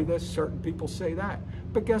people say this, certain people say that.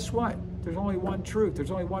 But guess what? There's only one truth.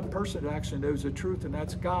 There's only one person that actually knows the truth, and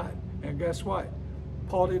that's God. And guess what?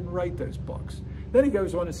 Paul didn't write those books. Then he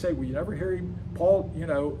goes on to say, well, you never hear him, Paul, you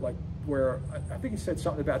know, like where, I think he said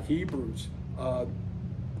something about Hebrews.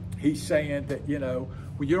 He's saying that, you know,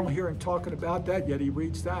 well, you don't hear him talking about that, yet he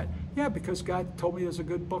reads that. Yeah, because God told me it's a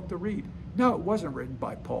good book to read. No, it wasn't written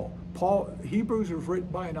by Paul. Hebrews was written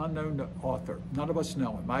by an unknown author. None of us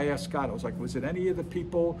know him. I asked God, I was like, was it any of the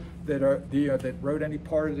people that that wrote any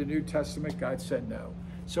part of the New Testament? God said no.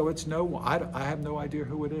 So it's no one. I have no idea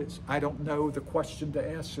who it is. I don't know the question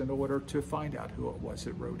to ask in order to find out who it was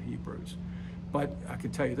that wrote Hebrews. But I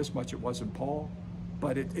can tell you this much, it wasn't Paul,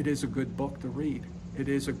 but it is a good book to read. It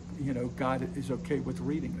is you know, God is okay with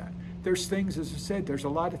reading that. There's things, as I said, there's a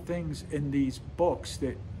lot of things in these books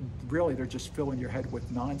that really they're just filling your head with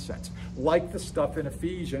nonsense. Like the stuff in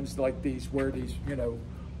Ephesians, like these, where these, you know,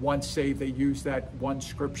 once saved, they use that one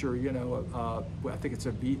scripture, you know, I think it's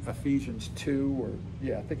Ephesians 2, or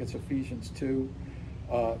yeah, I think it's Ephesians 2,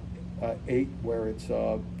 8, where it's,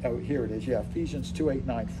 oh, here it is, yeah, Ephesians 2, 8,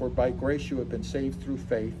 9. For by grace you have been saved through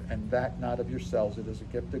faith, and that not of yourselves. It is a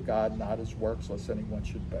gift of God, not as works, lest anyone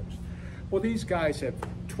should boast. Well, these guys have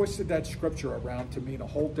twisted that scripture around to mean a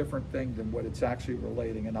whole different thing than what it's actually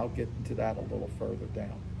relating, and I'll get into that a little further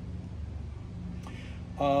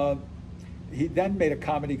down. He then made a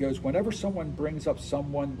comment. He goes, whenever someone brings up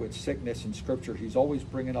someone with sickness in scripture, he's always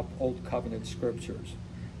bringing up Old Covenant scriptures.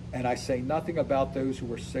 And I say nothing about those who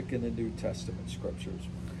were sick in the New Testament scriptures.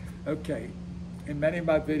 Okay, in many of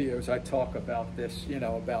my videos, I talk about this, you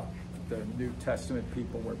know, about the New Testament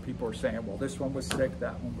people, where people are saying, well, this one was sick,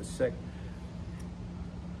 that one was sick.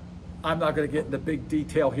 I'm not going to get into big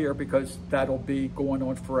detail here because that'll be going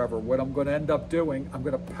on forever. What I'm going to end up doing, I'm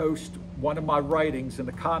going to post one of my writings in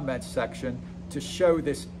the comments section to show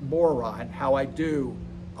this moron how I do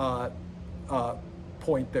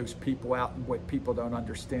point those people out and what people don't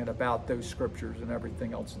understand about those scriptures and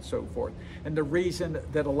everything else and so forth. And the reason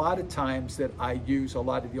that a lot of times that I use a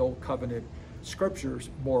lot of the Old Covenant scriptures,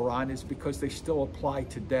 moron, is because they still apply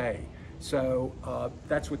today. So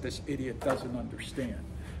that's what this idiot doesn't understand.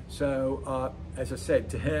 So as I said,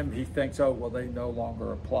 to him, he thinks, oh, well, they no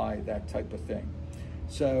longer apply, that type of thing.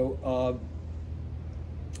 So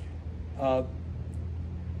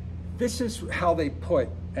this is how they put,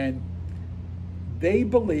 and they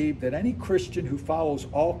believe that any Christian who follows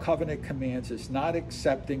all covenant commands is not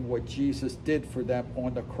accepting what Jesus did for them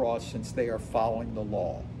on the cross, since they are following the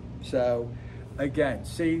law. So again,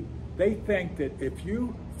 see, they think that if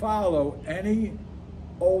you follow any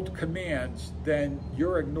old commands, then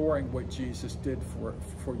you're ignoring what Jesus did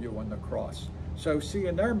for you on the cross. So see,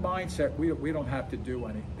 in their mindset, we don't have to do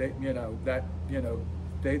any. They, you know, that, you know,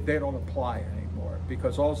 they don't apply anymore,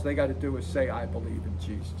 because all they got to do is say, I believe in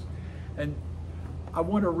Jesus. And I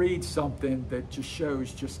want to read something that just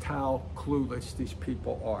shows just how clueless these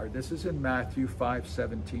people are. This is in Matthew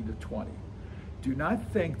 5:17-20. Do not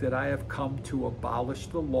think that I have come to abolish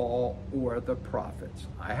the law or the prophets.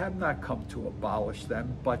 I have not come to abolish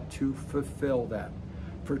them, but to fulfill them.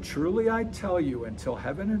 For truly I tell you, until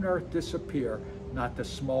heaven and earth disappear, not the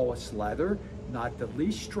smallest letter, not the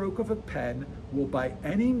least stroke of a pen, will by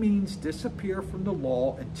any means disappear from the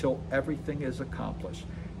law until everything is accomplished.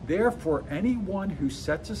 Therefore, anyone who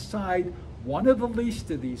sets aside one of the least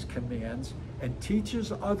of these commands and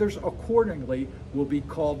teaches others accordingly will be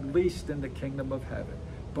called least in the kingdom of heaven.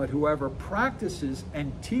 But whoever practices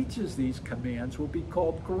and teaches these commands will be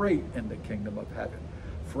called great in the kingdom of heaven.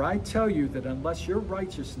 For I tell you that unless your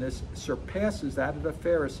righteousness surpasses that of the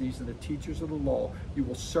Pharisees and the teachers of the law, you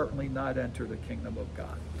will certainly not enter the kingdom of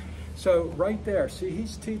God. So right there, see,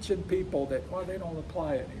 he's teaching people that, well, they don't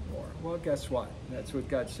apply anymore. Well, guess what? That's what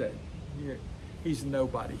God said. He's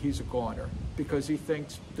nobody. He's a goner because he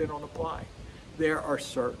thinks they don't apply. There are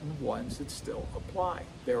certain ones that still apply.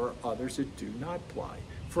 There are others that do not apply.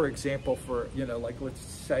 For example, like let's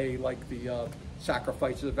say like the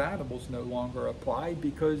sacrifices of animals no longer apply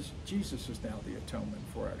because Jesus is now the atonement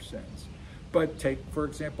for our sins. But take, for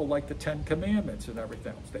example, like the 10 Commandments and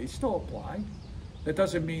everything else. They still apply. That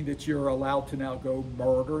doesn't mean that you're allowed to now go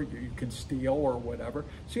murder, you can steal or whatever.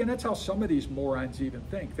 See, and that's how some of these morons even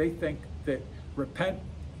think. They think that repent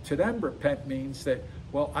means that,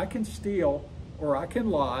 well, I can steal or I can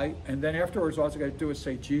lie, and then afterwards all I got to do is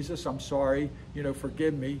say, Jesus, I'm sorry,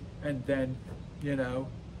 forgive me, and then,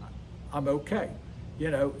 I'm okay.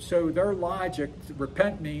 So their logic,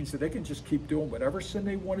 repent means that they can just keep doing whatever sin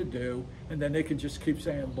they want to do, and then they can just keep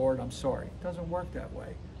saying, Lord, I'm sorry. It doesn't work that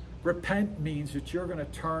way. Repent means that you're going to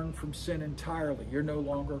turn from sin entirely. You're no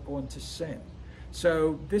longer going to sin.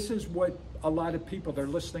 So this is what a lot of people, they're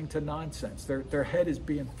listening to nonsense. Their head is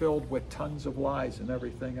being filled with tons of lies and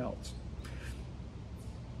everything else.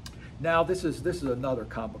 Now, this is another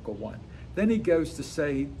comical one. Then he goes to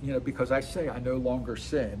say, because I say I no longer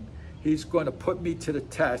sin, he's going to put me to the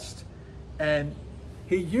test. And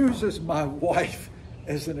he uses my wife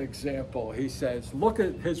as an example. He says, look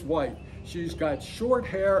at his wife. She's got short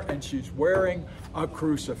hair and she's wearing a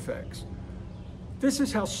crucifix. This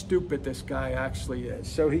is how stupid this guy actually is.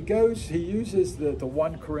 So he uses the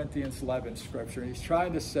 1 Corinthians 11 scripture. He's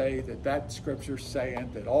trying to say that scripture's saying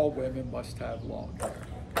that all women must have long hair.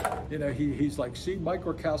 He's like, see, Mike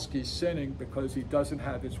Rakowski's sinning because he doesn't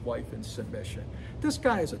have his wife in submission. This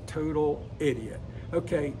guy is a total idiot.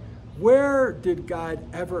 Okay, where did God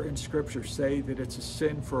ever in scripture say that it's a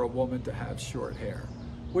sin for a woman to have short hair?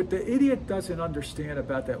 What the idiot doesn't understand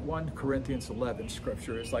about that 1 Corinthians 11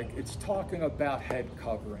 scripture is like it's talking about head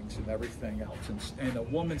coverings and everything else and a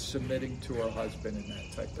woman submitting to her husband and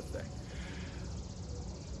that type of thing.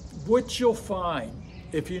 What you'll find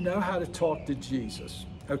if you know how to talk to Jesus,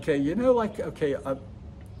 okay,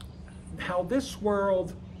 how this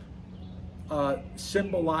world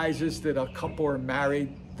symbolizes that a couple are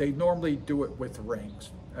married, they normally do it with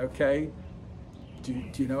rings, okay? Do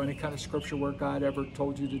you know any kind of scripture where God ever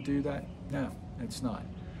told you to do that? No, it's not.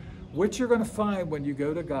 What you're going to find when you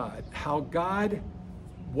go to God,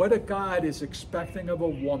 what a God is expecting of a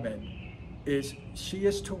woman is she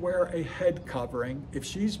is to wear a head covering. If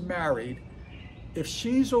she's married, if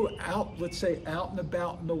she's out, let's say out and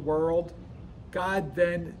about in the world, God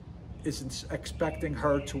then is expecting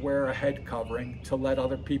her to wear a head covering to let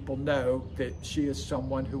other people know that she is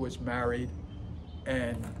someone who is married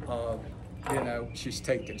and she's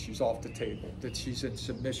taken, she's off the table, that she's in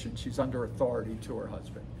submission, she's under authority to her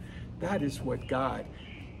husband. That is what God,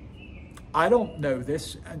 I don't know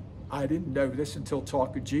this, and I didn't know this until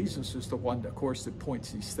talking to Jesus is the one, of course, that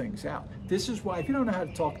points these things out. This is why if you don't know how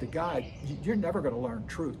to talk to God, you're never going to learn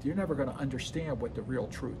truth. You're never going to understand what the real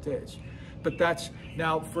truth is. But that's,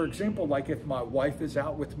 now, for example, like if my wife is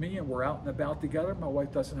out with me and we're out and about together, my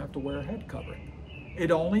wife doesn't have to wear a head covering. It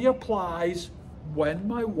only applies when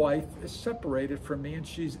my wife is separated from me and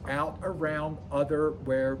she's out around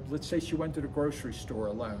where, let's say she went to the grocery store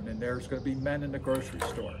alone and there's going to be men in the grocery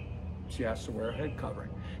store. She has to wear a head covering.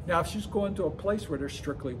 Now, if she's going to a place where there's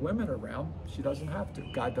strictly women around, she doesn't have to.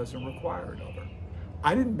 God doesn't require it of her.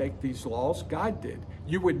 I didn't make these laws, God did.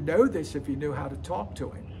 You would know this if you knew how to talk to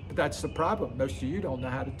him. But that's the problem. Most of you don't know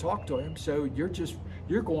how to talk to him, so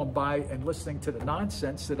you're going by and listening to the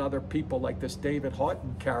nonsense that other people like this David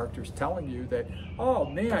Houghton character is telling you that, oh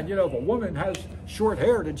man, if a woman has short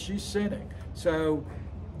hair, then she's sinning. So,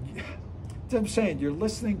 I'm saying, you're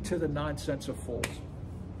listening to the nonsense of fools.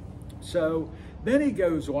 So then he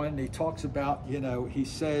goes on and he talks about, he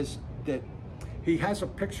says that he has a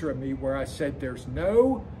picture of me where I said there's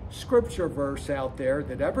no scripture verse out there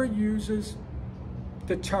that ever uses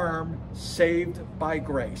the term saved by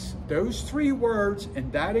grace. Those 3 words in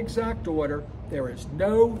that exact order, there is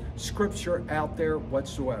no scripture out there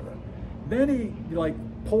whatsoever. Then he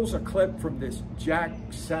pulls a clip from this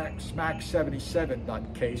Smack 77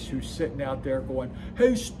 nutcase who's sitting out there going,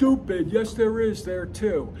 hey, stupid, yes, there is there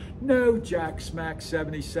too. No, Jack Smack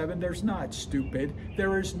 77, there's not, stupid.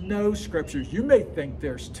 There is no scriptures. You may think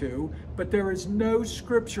there's two, but there is no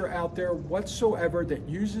scripture out there whatsoever that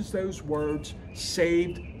uses those words,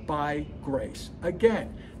 saved by grace.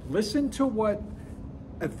 Again, listen to what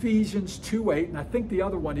Ephesians 2:8, and I think the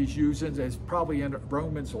other one he's using is probably in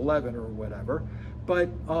Romans 11 or whatever. But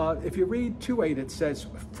if you read 2:8, it says,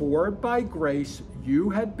 for by grace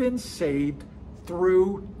you have been saved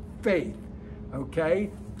through faith.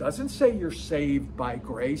 Okay? Doesn't say you're saved by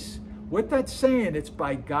grace. What that's saying, it's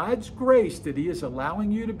by God's grace that he is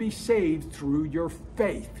allowing you to be saved through your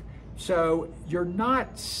faith. So you're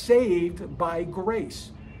not saved by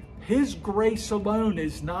grace. His grace alone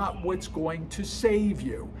is not what's going to save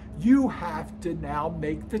you. You have to now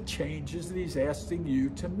make the changes that he's asking you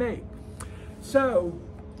to make. So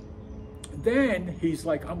then he's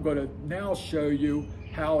like, I'm going to now show you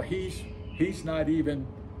how he's not even,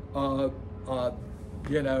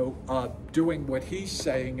 doing what he's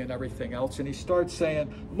saying and everything else. And he starts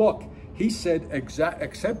saying, look, he said,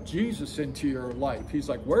 accept Jesus into your life. He's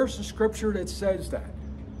like, where's the scripture that says that?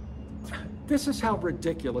 This is how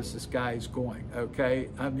ridiculous this guy is going, okay?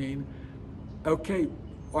 I mean, okay,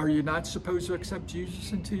 are you not supposed to accept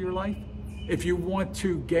Jesus into your life? If you want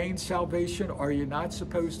to gain salvation, are you not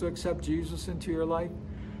supposed to accept Jesus into your life?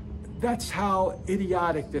 That's how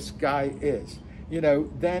idiotic this guy is.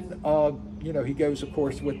 Then he goes, of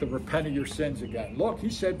course, with the repent of your sins again. Look, he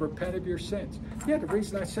said repent of your sins. Yeah, the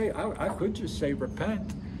reason I say, I could just say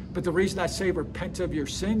repent. But the reason I say repent of your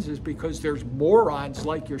sins is because there's morons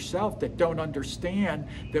like yourself that don't understand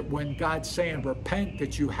that when God's saying repent,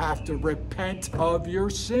 that you have to repent of your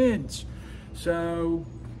sins. So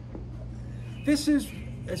this is,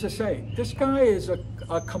 as I say, this guy is a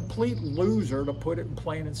complete loser, to put it in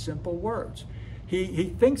plain and simple words.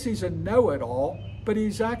 He thinks he's a know-it-all, but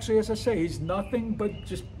he's actually, as I say, he's nothing but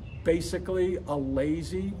just basically a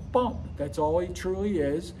lazy bum. That's all he truly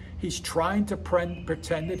is. He's trying to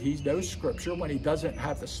pretend that he knows scripture when he doesn't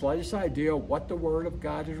have the slightest idea what the word of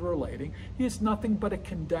God is relating. He is nothing but a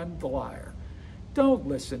condemned liar. Don't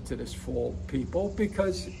listen to this fool, people,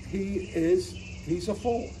 because he's a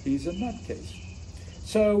fool. He's a nutcase.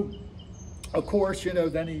 So, of course,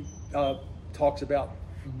 then he talks about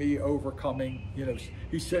me overcoming,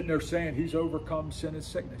 he's sitting there saying he's overcome sin and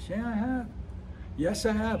sickness. Yeah, I have. Yes,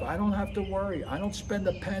 I have. I don't have to worry. I don't spend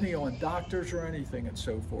a penny on doctors or anything and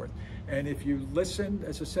so forth. And if you listen,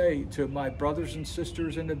 as I say, to my brothers and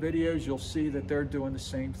sisters in the videos, you'll see that they're doing the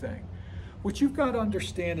same thing. What you've got to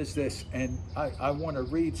understand is this, and I want to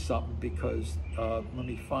read something because, let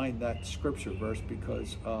me find that scripture verse,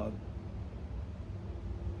 because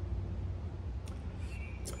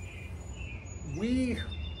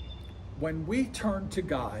when we turn to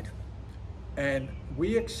God and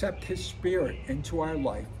we accept his spirit into our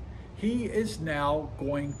life, he is now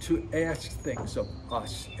going to ask things of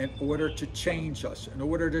us in order to change us, in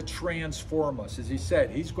order to transform us. As he said,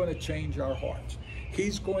 he's going to change our hearts.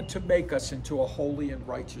 He's going to make us into a holy and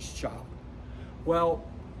righteous child. Well,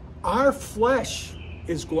 our flesh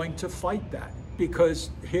is going to fight that, because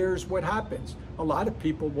here's what happens. A lot of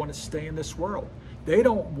people want to stay in this world. They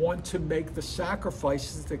don't want to make the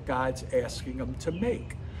sacrifices that God's asking them to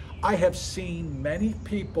make. I have seen many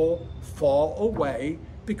people fall away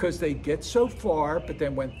because they get so far, but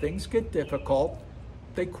then when things get difficult,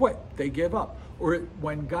 they quit, they give up. Or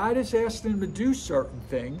when God is asking them to do certain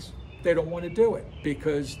things, they don't want to do it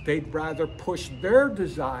because they'd rather push their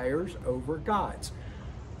desires over God's.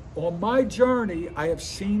 On my journey, I have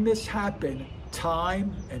seen this happen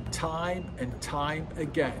time and time and time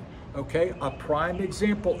again. Okay, a prime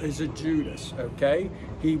example is a Judas, okay?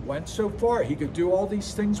 He went so far, he could do all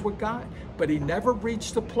these things with God, but he never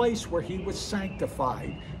reached the place where he was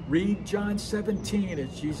sanctified. Read John 17,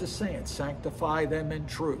 as Jesus saying, sanctify them in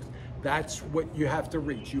truth. That's what you have to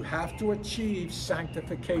reach. You have to achieve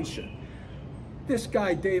sanctification. This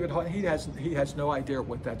guy, David Houghton, he has no idea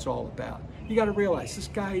what that's all about. You got to realize this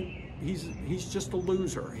guy, he's just a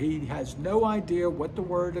loser. He has no idea what the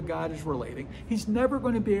word of God is relating. He's never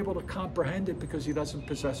going to be able to comprehend it because he doesn't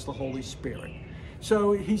possess the Holy Spirit.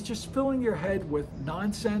 So he's just filling your head with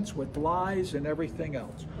nonsense, with lies and everything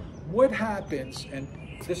else. What happens, and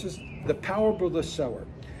this is the parable of the sower.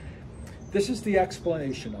 This is the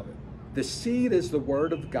explanation of it. The seed is the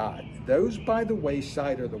word of God. Those by the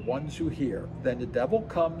wayside are the ones who hear. Then the devil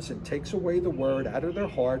comes and takes away the word out of their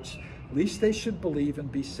hearts, lest they should believe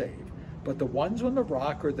and be saved. But the ones on the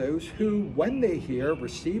rock are those who, when they hear,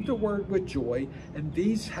 receive the word with joy, and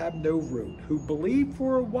these have no root, who believe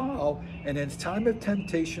for a while, and in time of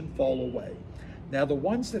temptation fall away. Now the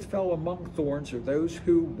ones that fell among thorns are those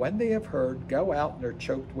who, when they have heard, go out and are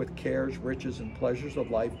choked with cares, riches, and pleasures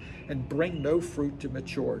of life, and bring no fruit to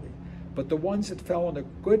maturity. But the ones that fell on the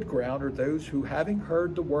good ground are those who, having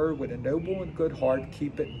heard the word with a noble and good heart,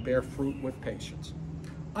 keep it and bear fruit with patience.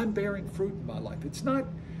 I'm bearing fruit in my life. It's not,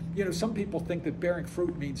 some people think that bearing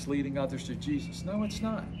fruit means leading others to Jesus. No, it's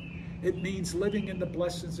not. It means living in the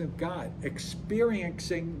blessings of God,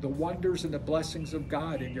 experiencing the wonders and the blessings of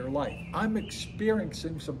God in your life. I'm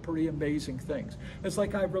experiencing some pretty amazing things. It's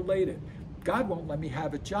like I related. God won't let me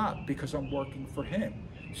have a job because I'm working for him.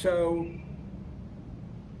 So,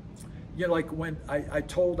 like when I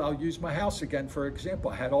told I'll use my house again, for example,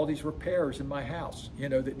 I had all these repairs in my house,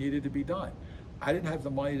 that needed to be done. I didn't have the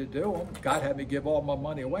money to do them. God had me give all my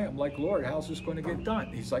money away. I'm like, Lord, how's this going to get done?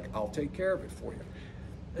 He's like, I'll take care of it for you.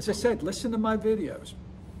 As I said, listen to my videos.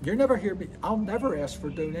 You'll never hear me. I'll never ask for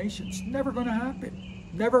donations. Never going to happen.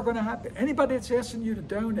 Never going to happen. Anybody that's asking you to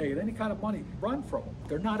donate any kind of money, run from them.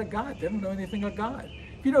 They're not a God. They don't know anything of God.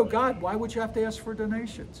 If you know God, why would you have to ask for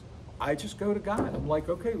donations? I just go to God. I'm like,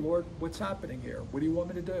 okay, Lord, what's happening here? What do you want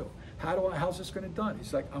me to do? How's this going to be done?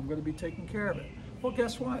 He's like, I'm going to be taking care of it. Well,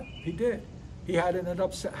 guess what? He did. He had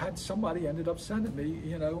somebody ended up sending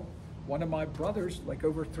me, one of my brothers, like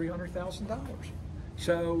over $300,000.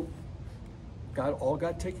 So all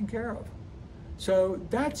got taken care of. So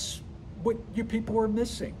that's what you people are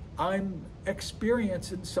missing. I'm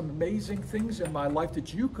experiencing some amazing things in my life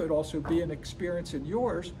that you could also be an experience in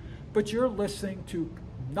yours, but you're listening to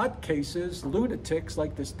nutcases, lunatics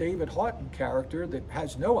like this David Houghton character that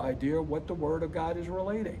has no idea what the Word of God is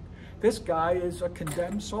relating. This guy is a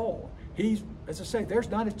condemned soul. He's, as I say, there's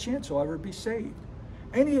not a chance he'll ever be saved.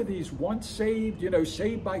 Any of these once saved,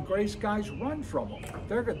 saved by grace guys, run from them.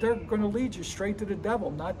 They're going to lead you straight to the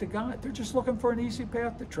devil, not to God. They're just looking for an easy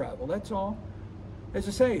path to travel, that's all. As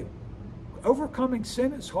I say, overcoming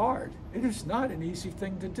sin is hard. It is not an easy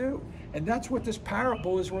thing to do. And that's what this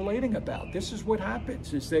parable is relating about. This is what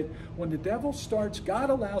happens, is that when the devil starts, God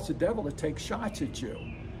allows the devil to take shots at you.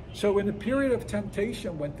 So in the period of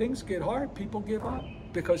temptation, when things get hard, people give up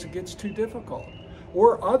because it gets too difficult.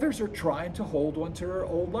 Or others are trying to hold on to their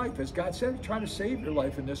old life. As God said, trying to save your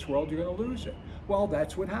life in this world, you're going to lose it. Well,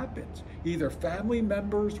 that's what happens. Either family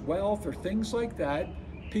members, wealth, or things like that,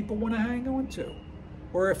 people want to hang on to.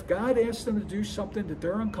 Or if God asks them to do something that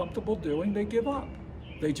they're uncomfortable doing, they give up.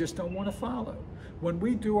 They just don't want to follow. When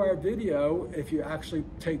we do our video, if you actually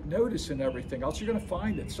take notice and everything else, you're going to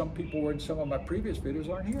find that some people who were in some of my previous videos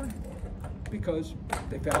aren't here anymore because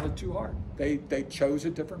they found it too hard. They chose a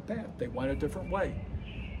different path. They went a different way.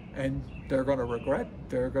 And they're going to regret.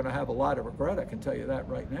 They're going to have a lot of regret, I can tell you that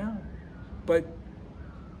right now. But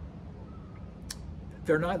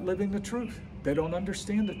they're not living the truth. They don't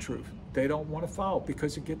understand the truth. They don't want to follow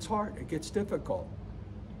because it gets hard. It gets difficult.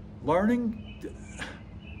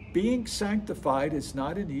 Being sanctified is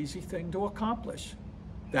not an easy thing to accomplish.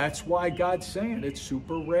 That's why God's saying it's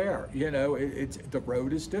super rare. The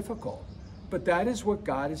road is difficult. But that is what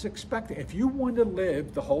God is expecting. If you want to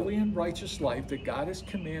live the holy and righteous life that God is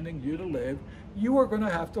commanding you to live, you are going to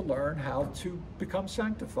have to learn how to become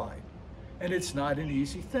sanctified. And it's not an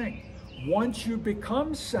easy thing. Once you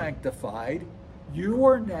become sanctified, you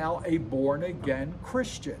are now a born-again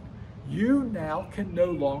Christian. You now can no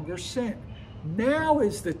longer sin. Now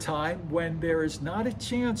is the time when there is not a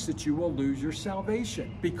chance that you will lose your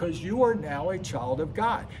salvation because you are now a child of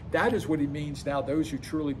God. That is what he means now. Those who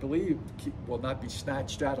truly believe will not be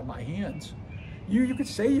snatched out of my hands. You could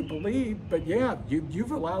say you believe, but yeah,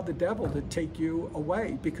 you've allowed the devil to take you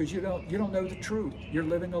away because you don't know the truth. You're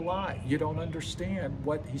living a lie. You don't understand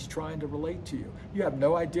what he's trying to relate to you. You have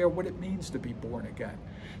no idea what it means to be born again.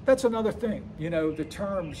 That's another thing. The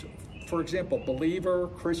terms, for example, believer,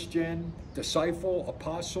 Christian, disciple,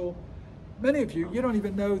 apostle. Many of you don't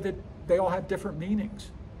even know that they all have different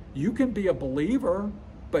meanings. You can be a believer,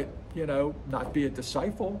 but, not be a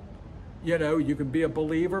disciple. You can be a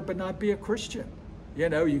believer, but not be a Christian.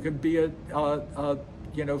 You can be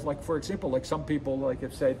like, for example, like some people like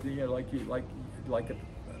have said,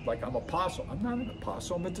 like I'm apostle. I'm not an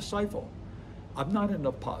apostle, I'm a disciple. I'm not an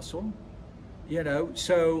apostle,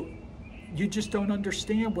 so you just don't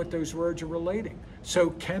understand what those words are relating.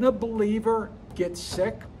 So can a believer get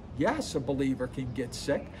sick? Yes, a believer can get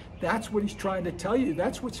sick. That's what he's trying to tell you.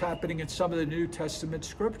 That's what's happening in some of the New Testament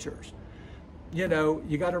scriptures. You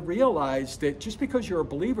got to realize that just because you're a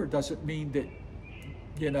believer doesn't mean that,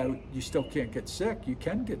 you still can't get sick. You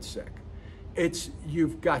can get sick.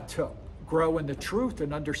 You've got to grow in the truth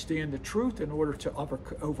and understand the truth in order to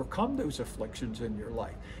overcome those afflictions in your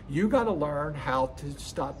life. You got to learn how to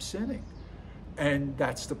stop sinning. And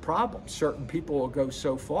that's the problem. Certain people will go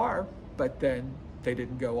so far, but then they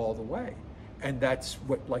didn't go all the way. And that's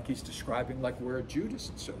what, like he's describing, like where Judas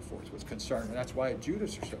and so forth was concerned. And that's why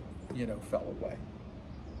Judas or so, fell away.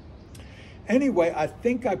 Anyway, I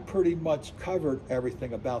think I pretty much covered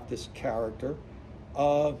everything about this character.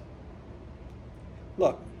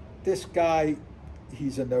 Look, this guy,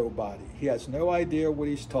 he's a nobody. He has no idea what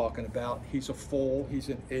he's talking about. He's a fool. He's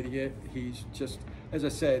an idiot. He's just, as I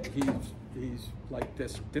said, he's like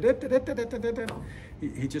this.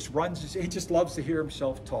 He just runs. He just loves to hear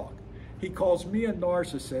himself talk. He calls me a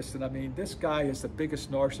narcissist, and I mean, this guy is the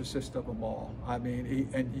biggest narcissist of them all. I mean,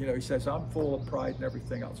 he says I'm full of pride and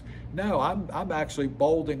everything else. No, I'm actually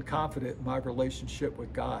bold and confident in my relationship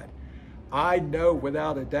with God. I know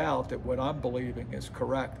without a doubt that what I'm believing is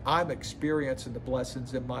correct. I'm experiencing the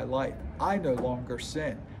blessings in my life. I no longer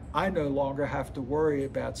sin. I no longer have to worry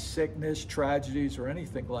about sickness, tragedies, or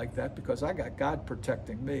anything like that because I got God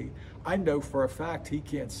protecting me. I know for a fact he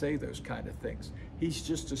can't say those kind of things. He's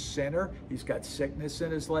just a sinner. He's got sickness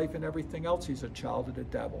in his life and everything else. He's a child of the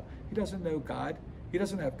devil. He doesn't know God. He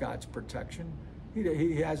doesn't have God's protection.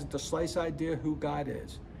 He hasn't the slightest idea who God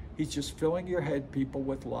is. He's just filling your head, people,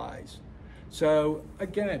 with lies. So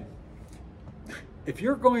again, if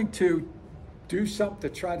you're going to do something to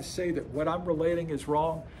try to say that what I'm relating is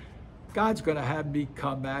wrong, God's going to have me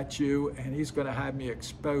come at you, and he's going to have me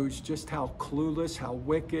expose just how clueless, how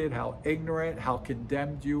wicked, how ignorant, how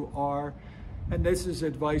condemned you are. And this is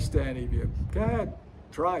advice to any of you. Go ahead,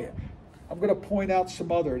 try it. I'm going to point out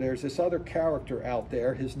there's this other character out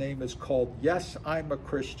there. His name is called Yes, I'm a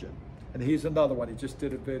Christian. And he's another one. He just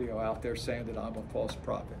did a video out there saying that I'm a false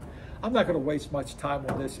prophet. I'm not going to waste much time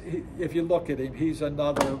on this. If you look at him, he's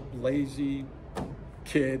another lazy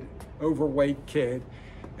kid, overweight kid.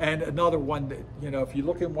 And another one that, if you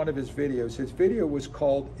look at one of his video was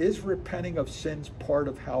called, Is Repenting of Sins Part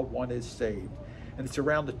of How One is Saved? And it's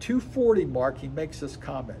around the 240 mark, he makes this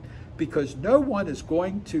comment. Because no one is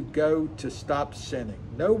going to go to stop sinning.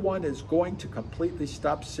 No one is going to completely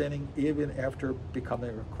stop sinning even after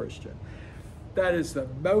becoming a Christian. That is the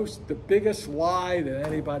biggest lie that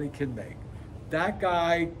anybody can make. That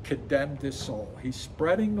guy condemned his soul. He's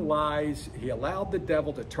spreading lies. He allowed the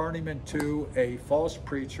devil to turn him into a false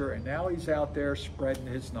preacher, and now he's out there spreading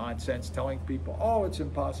his nonsense, telling people, oh, it's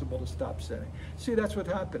impossible to stop sinning. See, that's what's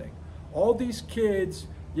happening. All these kids,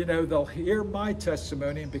 they'll hear my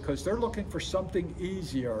testimony, and because they're looking for something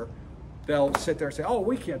easier, they'll sit there and say, oh,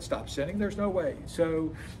 we can't stop sinning. There's no way.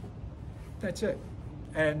 So that's it.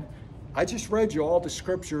 And I just read you all the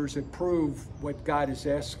scriptures that prove what God is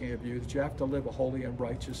asking of you, that you have to live a holy and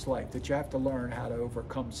righteous life, that you have to learn how to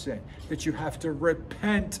overcome sin, that you have to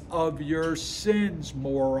repent of your sins,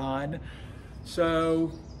 moron.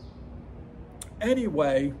 So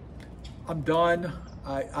anyway, I'm done.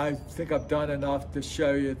 I think I've done enough to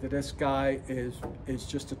show you that this guy is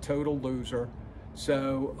just a total loser.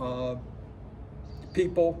 So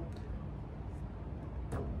people,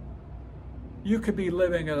 you could be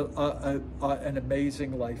living an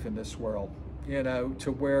amazing life in this world,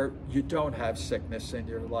 to where you don't have sickness in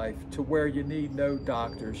your life, to where you need no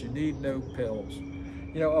doctors, you need no pills.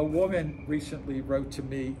 A woman recently wrote to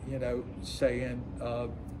me, saying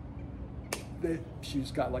that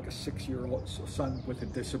she's got like a 6-year-old son with a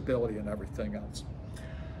disability and everything else.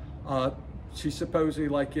 She's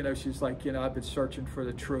supposedly she's like, I've been searching for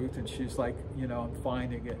the truth, and she's like, I'm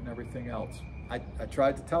finding it and everything else. I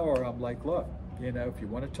tried to tell her, I'm like, look, if you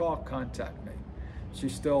want to talk, contact me.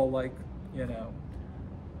 She's still like,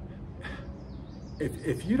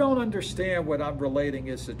 if you don't understand what I'm relating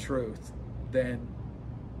is the truth, then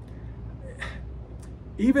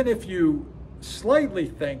even if you slightly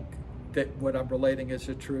think that what I'm relating is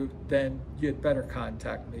the truth, then you'd better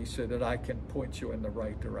contact me so that I can point you in the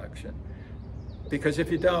right direction. Because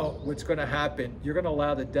if you don't, what's going to happen, you're going to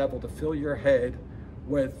allow the devil to fill your head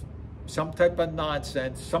with some type of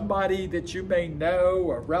nonsense. Somebody that you may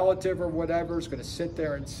know, a relative or whatever, is going to sit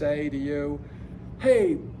there and say to you,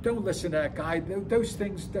 hey, don't listen to that guy. Those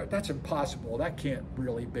things, that's impossible. That can't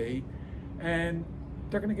really be. And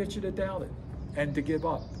they're going to get you to doubt it and to give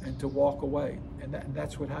up and to walk away. And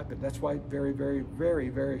that's what happened. That's why very, very, very,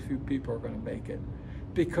 very few people are going to make it.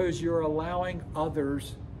 Because you're allowing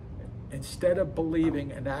others, instead of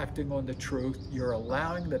believing and acting on the truth, you're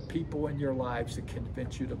allowing the people in your lives to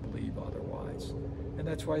convince you to believe otherwise. And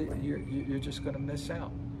that's why you're just going to miss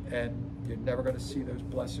out. And you're never going to see those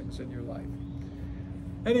blessings in your life.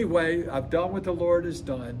 Anyway, I've done what the Lord has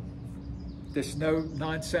done. This no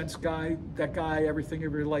nonsense guy, that guy, everything he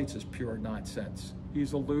relates is pure nonsense.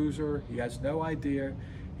 He's a loser. He has no idea.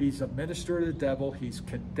 He's a minister of the devil. He's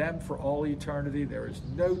condemned for all eternity. There is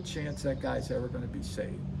no chance that guy's ever going to be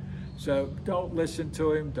saved. So don't listen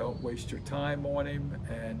to him. Don't waste your time on him.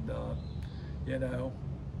 And, you know,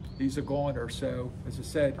 he's a goner. So, as I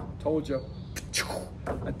said, told you,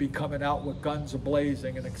 I'd be coming out with guns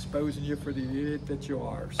a-blazing and exposing you for the idiot that you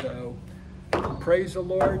are. So, praise the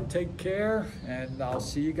Lord. Take care. And I'll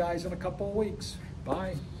see you guys in a couple of weeks.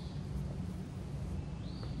 Bye.